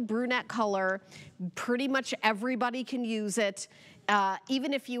neutral brunette color. Pretty much everybody can use it.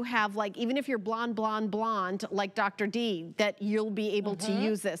 Even if you have, like, even if you're blonde, like Dr. D, that you'll be able to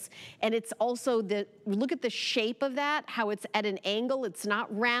use this. And it's also look at the shape of that, how it's at an angle. It's not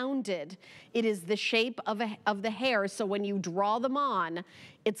rounded. It is the shape of the hair. So when you draw them on,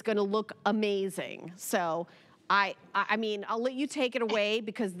 it's gonna look amazing. So I mean, I'll let you take it away,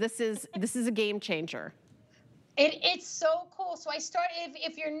 because this is a game changer. It's so cool. So I start,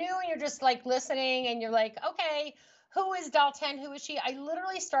 if you're new and you're just like listening and you're like, okay, who is Dalton? Who is she? I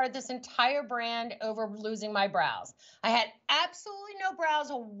literally started this entire brand over losing my brows. I had absolutely no brows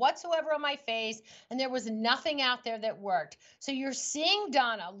whatsoever on my face, and there was nothing out there that worked. So you're seeing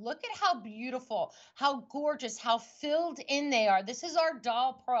Donna. Look at how beautiful, how gorgeous, how filled in they are. This is our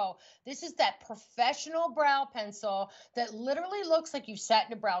Doll Pro. This is that professional brow pencil that literally looks like you sat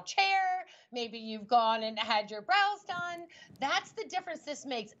in a brow chair. Maybe you've gone and had your brows done. That's the difference this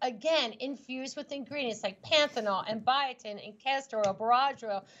makes. Again, infused with ingredients like panthenol and biotin and castor oil, borage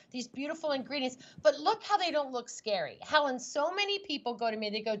oil, these beautiful ingredients. But look how they don't look scary. Helen, so many people go to me,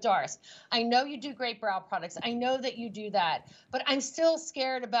 they go, Doris, I know you do great brow products. I know that you do that, but I'm still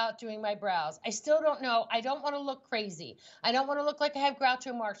scared about doing my brows. I still don't know. I don't want to look crazy. I don't want to look like I have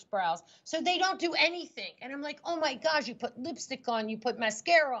Groucho Marx brows. So they don't do anything. And I'm like, oh my gosh, you put lipstick on, you put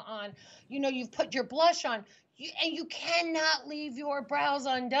mascara on, you know, you've put your blush on. And you cannot leave your brows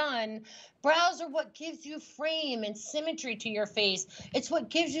undone. Brows are what gives you frame and symmetry to your face. It's what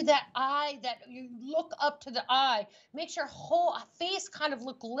gives you that eye, that you look up to the eye. Makes your whole face kind of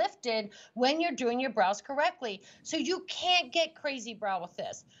look lifted when you're doing your brows correctly. So you can't get crazy brow with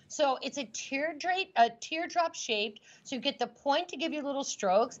this. So it's a teardrop shaped. So you get the point to give you little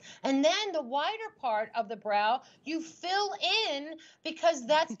strokes. And then the wider part of the brow, you fill in, because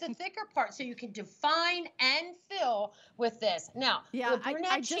that's the thicker part. So you can define and fill with this. Now, yeah,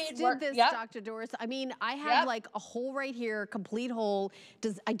 I just did this, yep. Dr. Doris. I mean, I have like a hole right here, complete hole.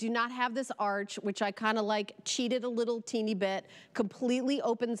 I do not have this arch, which I kind of like cheated a little teeny bit, completely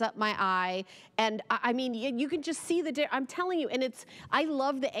opens up my eye. And I mean, you can just see I'm telling you, and I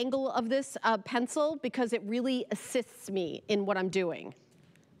love the angle of this pencil, because it really assists me in what I'm doing.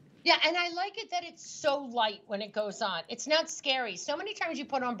 Yeah, and I like it that it's so light when it goes on. It's not scary. So many times you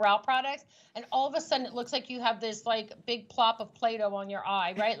put on brow products and all of a sudden it looks like you have this like big plop of Play-Doh on your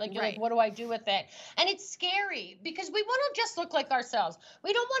eye, right? Like you're like, what do I do with it? And it's scary, because we want to just look like ourselves.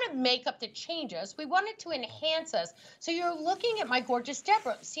 We don't want makeup to change us. We want it to enhance us. So you're looking at my gorgeous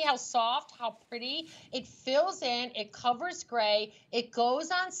Deborah. See how soft, how pretty? It fills in, it covers gray, it goes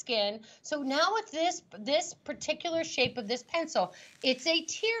on skin. So now with this particular shape of this pencil, it's a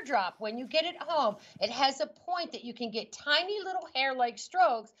teardrop. When you get it home, it has a point that you can get tiny little hair-like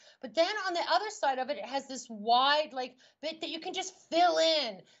strokes, but then on the other side of it, it has this wide like bit that you can just fill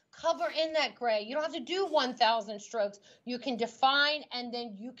in. cover in that gray. You don't have to do 1,000 strokes. You can define, and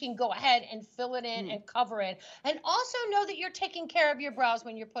then you can go ahead and fill it in and cover it. And also know that you're taking care of your brows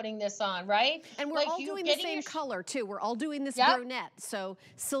when you're putting this on, right? And we're like all doing the same color too. We're all doing this brunette. So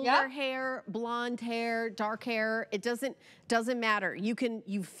silver hair, blonde hair, dark hair, it doesn't matter.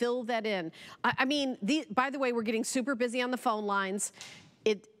 You fill that in. I mean, by the way, we're getting super busy on the phone lines.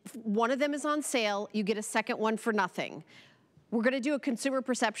 One of them is on sale. You get a second one for nothing. We're going to do a consumer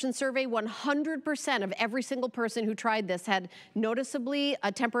perception survey. 100% of every single person who tried this had noticeably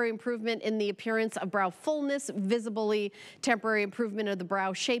a temporary improvement in the appearance of brow fullness, visibly temporary improvement of the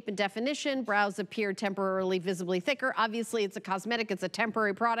brow shape and definition. Brows appear temporarily visibly thicker. Obviously, it's a cosmetic, it's a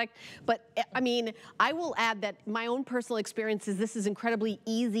temporary product. But I mean, I will add that my own personal experience is this is incredibly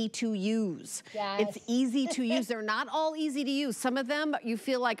easy to use. Yes. It's easy to use. They're not all easy to use. Some of them, you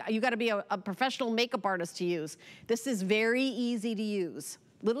feel like you got to be a professional makeup artist to use. This is very easy to use.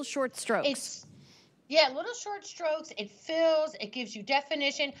 Little short strokes. Little short strokes. It fills, it gives you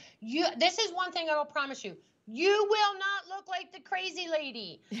definition. This is one thing I will promise you. You will not look like the crazy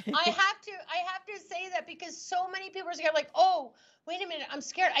lady. I have to say that because so many people are scared, like, oh, wait a minute, I'm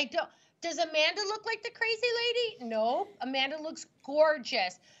scared. Does Amanda look like the crazy lady? No, Amanda looks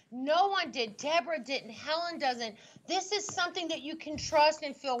gorgeous. No one did. Deborah didn't. Helen doesn't. This is something that you can trust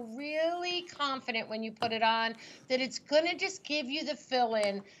and feel really confident when you put it on, that it's going to just give you the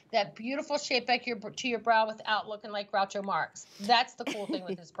fill-in, that beautiful shape back to your brow without looking like Groucho Marx. That's the cool thing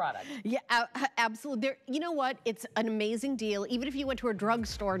with this product. Yeah, absolutely. You know what? It's an amazing deal. Even if you went to a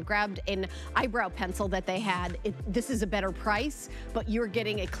drugstore and grabbed an eyebrow pencil that they had, this is a better price, but you're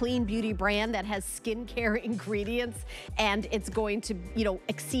getting a clean beauty brand that has skincare ingredients, and it's going to,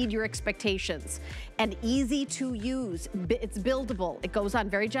 exceed your expectations. And easy to use. It's buildable. It goes on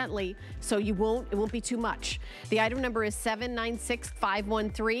very gently, so it won't be too much. The item number is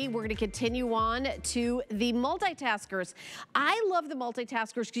 796513. We're going to continue on to the multitaskers. I love the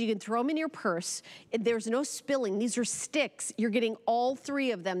multitaskers because you can throw them in your purse. There's no spilling. These are sticks. You're getting all three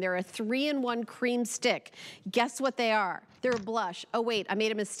of them. They're a 3-in-1 cream stick. Guess what they are? They're a blush. Oh, wait, I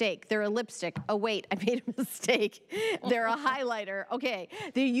made a mistake. They're a lipstick. Oh, wait, I made a mistake. They're a highlighter. Okay,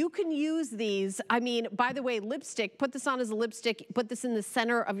 you can use these. I mean, by the way, lipstick, put this on as a lipstick, put this in the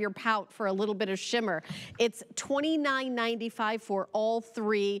center of your pout for a little bit of shimmer. It's $29.95 for all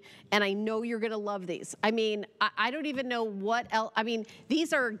three, and I know you're gonna love these. I mean, I don't even know what else. I mean,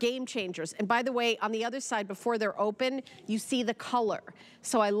 these are game changers. And by the way, on the other side, before they're open, you see the color.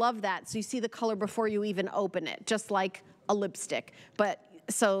 So I love that. So you see the color before you even open it, just like a lipstick. But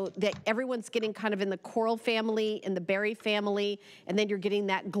so that everyone's getting kind of in the coral family, in the berry family, and then you're getting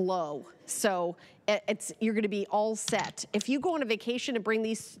that glow. So you're gonna be all set. If you go on a vacation and bring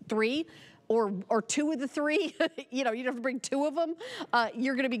these three, or two of the three, you don't have to bring two of them,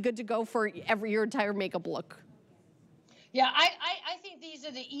 you're gonna be good to go for your entire makeup look. Yeah, I think these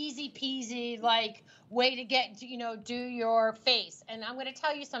are the easy peasy, like, way to get, do your face. And I'm going to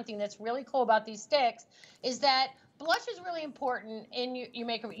tell you something that's really cool about these sticks is that blush is really important in your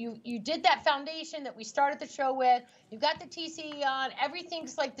makeup. You did that foundation that we started the show with. You've got the TCE on.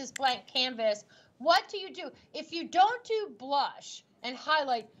 Everything's like this blank canvas. What do you do? If you don't do blush and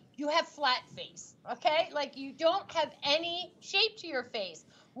highlight, you have flat face, okay? Like, you don't have any shape to your face.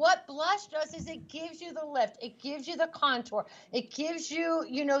 What blush does is it gives you the lift. It gives you the contour. It gives you,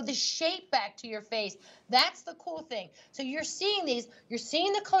 the shape back to your face. That's the cool thing. So you're seeing these. You're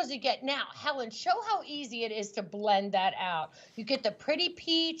seeing the colors you get. Now, Helen, show how easy it is to blend that out. You get the pretty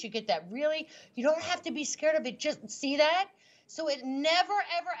peach. You get that really, you don't have to be scared of it. Just see that? So it never,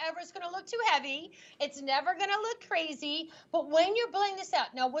 ever, ever is going to look too heavy. It's never going to look crazy. But when you're blending this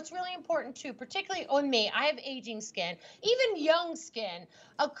out, now what's really important too, particularly on me, I have aging skin, even young skin,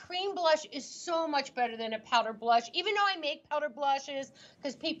 a cream blush is so much better than a powder blush. Even though I make powder blushes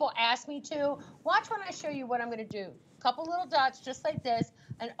because people ask me to, watch when I show you what I'm going to do. A couple little dots just like this,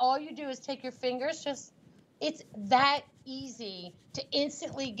 and all you do is take your fingers, it's that easy to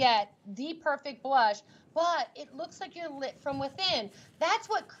instantly get the perfect blush, but it looks like you're lit from within. That's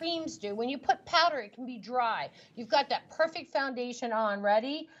what creams do. When you put powder, it can be dry. You've got that perfect foundation on,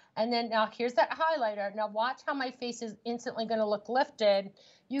 ready? And then now here's that highlighter. Now watch how my face is instantly gonna look lifted.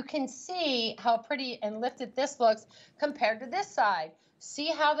 You can see how pretty and lifted this looks compared to this side. See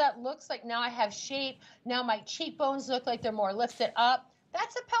how that looks like now I have shape. Now my cheekbones look like they're more lifted up.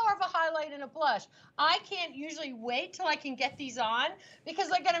 That's the power of a highlight and a blush. I can't usually wait till I can get these on because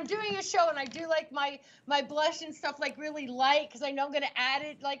like when I'm doing a show and I do like my blush and stuff like really light because I know I'm going to add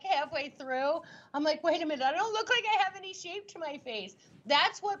it like halfway through. I'm like, wait a minute, I don't look like I have any shape to my face.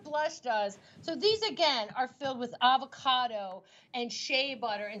 That's what blush does. So these, again, are filled with avocado and shea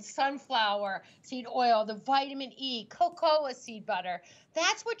butter and sunflower seed oil, the vitamin E, cocoa seed butter.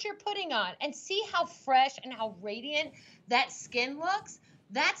 That's what you're putting on. And see how fresh and how radiant that skin looks?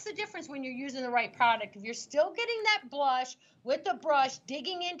 That's the difference when you're using the right product. If you're still getting that blush with the brush,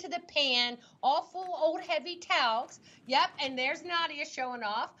 digging into the pan, all full old heavy talcs. Yep, and there's Nadia showing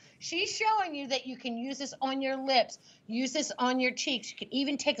off. She's showing you that you can use this on your lips, use this on your cheeks. You can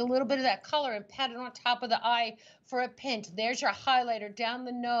even take a little bit of that color and pat it on top of the eye for a pinch. There's your highlighter down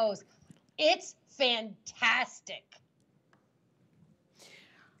the nose. It's fantastic.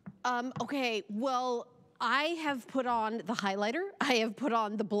 Okay, well, I have put on the highlighter, I have put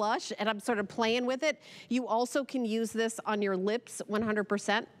on the blush, and I'm sort of playing with it. You also can use this on your lips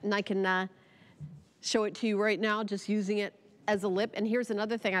 100%, and I can show it to you right now, just using it as a lip. And here's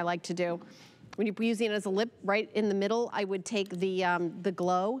another thing I like to do. When you're using it as a lip, right in the middle, I would take the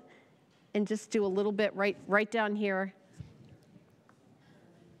glow and just do a little bit right down here.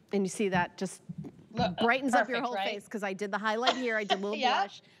 And you see that just brightens up your whole face, because I did the highlight here, I did a little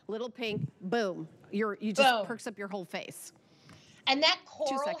blush, little pink, boom. You just perks up your whole face. And that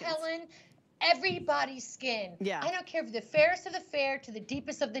coral, Helen, everybody's skin. Yeah. I don't care if the fairest of the fair to the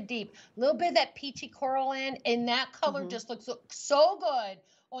deepest of the deep. A little bit of that peachy coral in, and that color just looks so good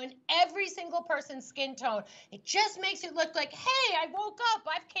on every single person's skin tone. It just makes it look like, hey, I woke up,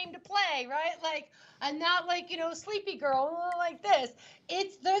 I've came to play, right? Like, I'm not like, you know, sleepy girl like this.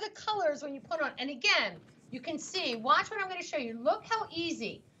 They're the colors when you put on. And again, you can see, watch what I'm going to show you. Look how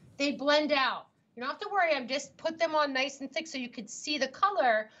easy they blend out. You don't have to worry, I'm just put them on nice and thick so you could see the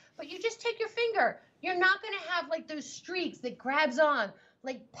color, but you just take your finger. You're not gonna have like those streaks that grabs on,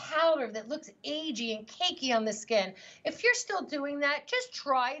 like powder that looks agey and cakey on the skin. If you're still doing that, just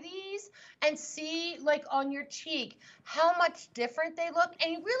try these and see, like on your cheek, how much different they look,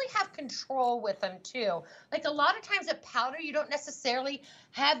 and you really have control with them too. Like a lot of times a powder, you don't necessarily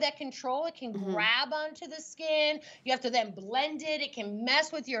have that control. It can grab onto the skin. You have to then blend it. It can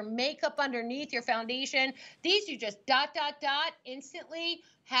mess with your makeup underneath your foundation. These you just dot, dot, dot, instantly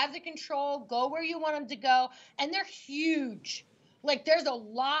have the control, go where you want them to go, and they're huge. Like there's a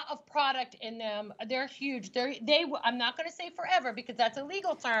lot of product in them. They're huge. I'm not going to say forever because that's a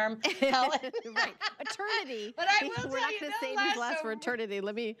legal term. Right, eternity. But I will tell you, we're not going to say these last for eternity.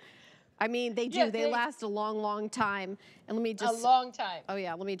 I mean, they do. Yeah, they last a long, long time. And let me just. A long time. Oh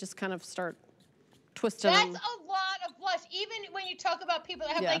yeah, let me just kind of start twisting That's them. a lot of blush. Even when you talk about people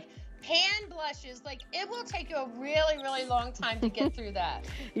that have like pan blushes, like it will take you a really, really long time to get through that.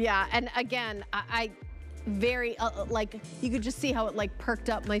 Yeah, and again, I very like you could just see how it like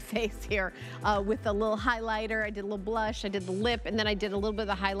perked up my face here with a little highlighter. I did a little blush, I did the lip, and then I did a little bit of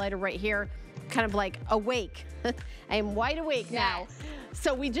the highlighter right here, kind of like awake. I am wide awake now.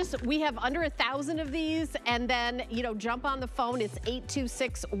 So we have under 1,000 of these, and then, you know, jump on the phone. It's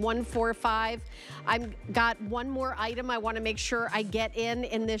 826-145. I've got one more item I want to make sure I get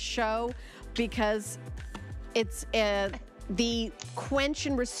in this show, because it's the Quench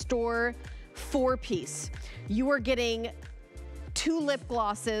and Restore 4-piece. You are getting 2 lip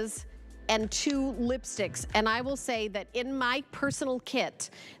glosses and 2 lipsticks. And I will say that in my personal kit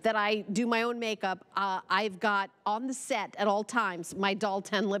that I do my own makeup, I've got on the set at all times my Doll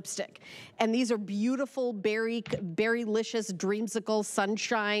 10 lipstick. And these are beautiful Berrylicious, Dreamsicle,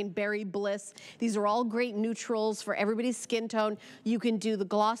 Sunshine, Berry Bliss. These are all great neutrals for everybody's skin tone. You can do the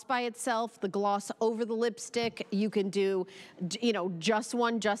gloss by itself, the gloss over the lipstick. You can do, you know, just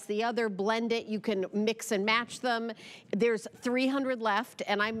one, just the other, blend it. You can mix and match them. There's 300 left,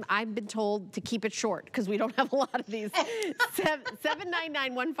 and I've been told to keep it short because we don't have a lot of these.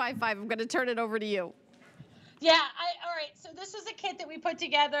 799-155. I'm going to turn it over to you. Yeah, all right, so this was a kit that we put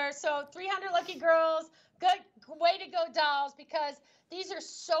together. So 300 lucky girls, good way to go, dolls, because these are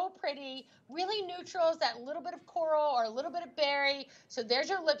so pretty, really neutrals, that little bit of coral or a little bit of berry. So there's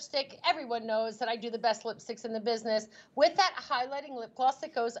your lipstick. Everyone knows that I do the best lipsticks in the business with that highlighting lip gloss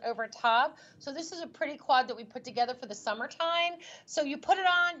that goes over top. So this is a pretty quad that we put together for the summertime. So you put it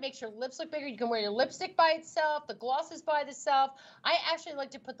on, makes your lips look bigger. You can wear your lipstick by itself, the gloss is by itself. I actually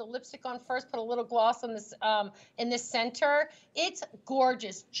like to put the lipstick on first, put a little gloss on this in the center. It's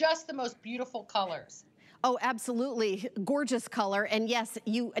gorgeous, just the most beautiful colors. Oh, absolutely. Gorgeous color. And yes,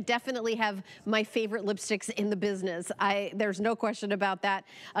 you definitely have my favorite lipsticks in the business. There's no question about that.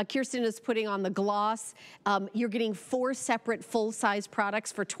 Kirsten is putting on the gloss. You're getting 4 separate full-size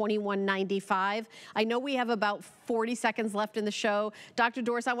products for $21.95. I know we have about 40 seconds left in the show. Dr.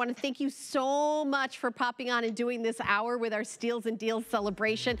 Doris, I want to thank you so much for popping on and doing this hour with our Steals and Deals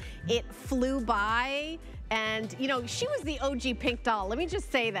celebration. It flew by. And, you know, she was the OG pink doll. Let me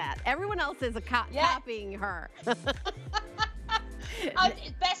just say that. Everyone else is copying her.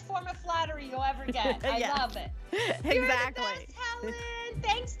 Best form of flattery you'll ever get. I love it. Exactly. You're the best, Helen.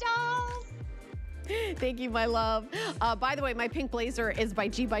 Thanks, dolls. Thank you, my love. By the way, my pink blazer is by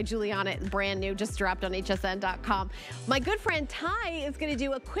Juliana. It's brand new, just dropped on hsn.com. My good friend Ty is going to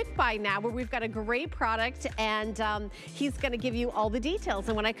do a quick buy now where we've got a great product, and he's going to give you all the details.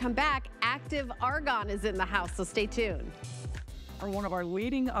 And when I come back, Active Argon is in the house, so stay tuned. One of our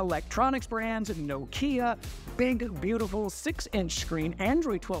leading electronics brands, Nokia, big, beautiful 6-inch screen,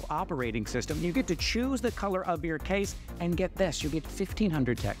 Android 12 operating system. You get to choose the color of your case, and get this, you get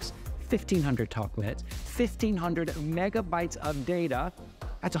 1,500 texts, 1,500 talk minutes, 1,500 megabytes of data.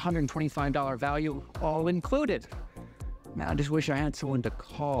 That's $125 value, all included. Now, I just wish I had someone to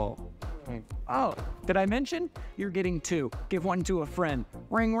call. Oh, did I mention? You're getting 2. Give 1 to a friend.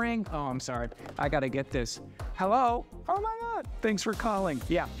 Ring, ring. Oh, I'm sorry. I gotta get this. Hello? Oh my God. Thanks for calling.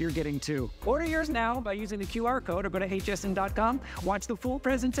 Yeah, you're getting 2. Order yours now by using the QR code or go to hsn.com. Watch the full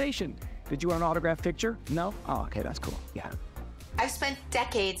presentation. Did you want an autographed picture? No? Oh, okay, that's cool. Yeah. I've spent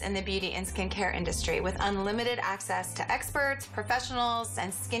decades in the beauty and skincare industry with unlimited access to experts, professionals,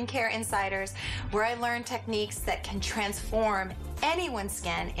 and skincare insiders, where I learned techniques that can transform anyone's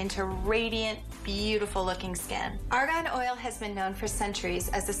skin into radiant, beautiful looking skin. Argan oil has been known for centuries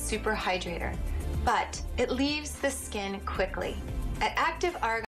as a super hydrator, but it leaves the skin quickly. At Active Argan,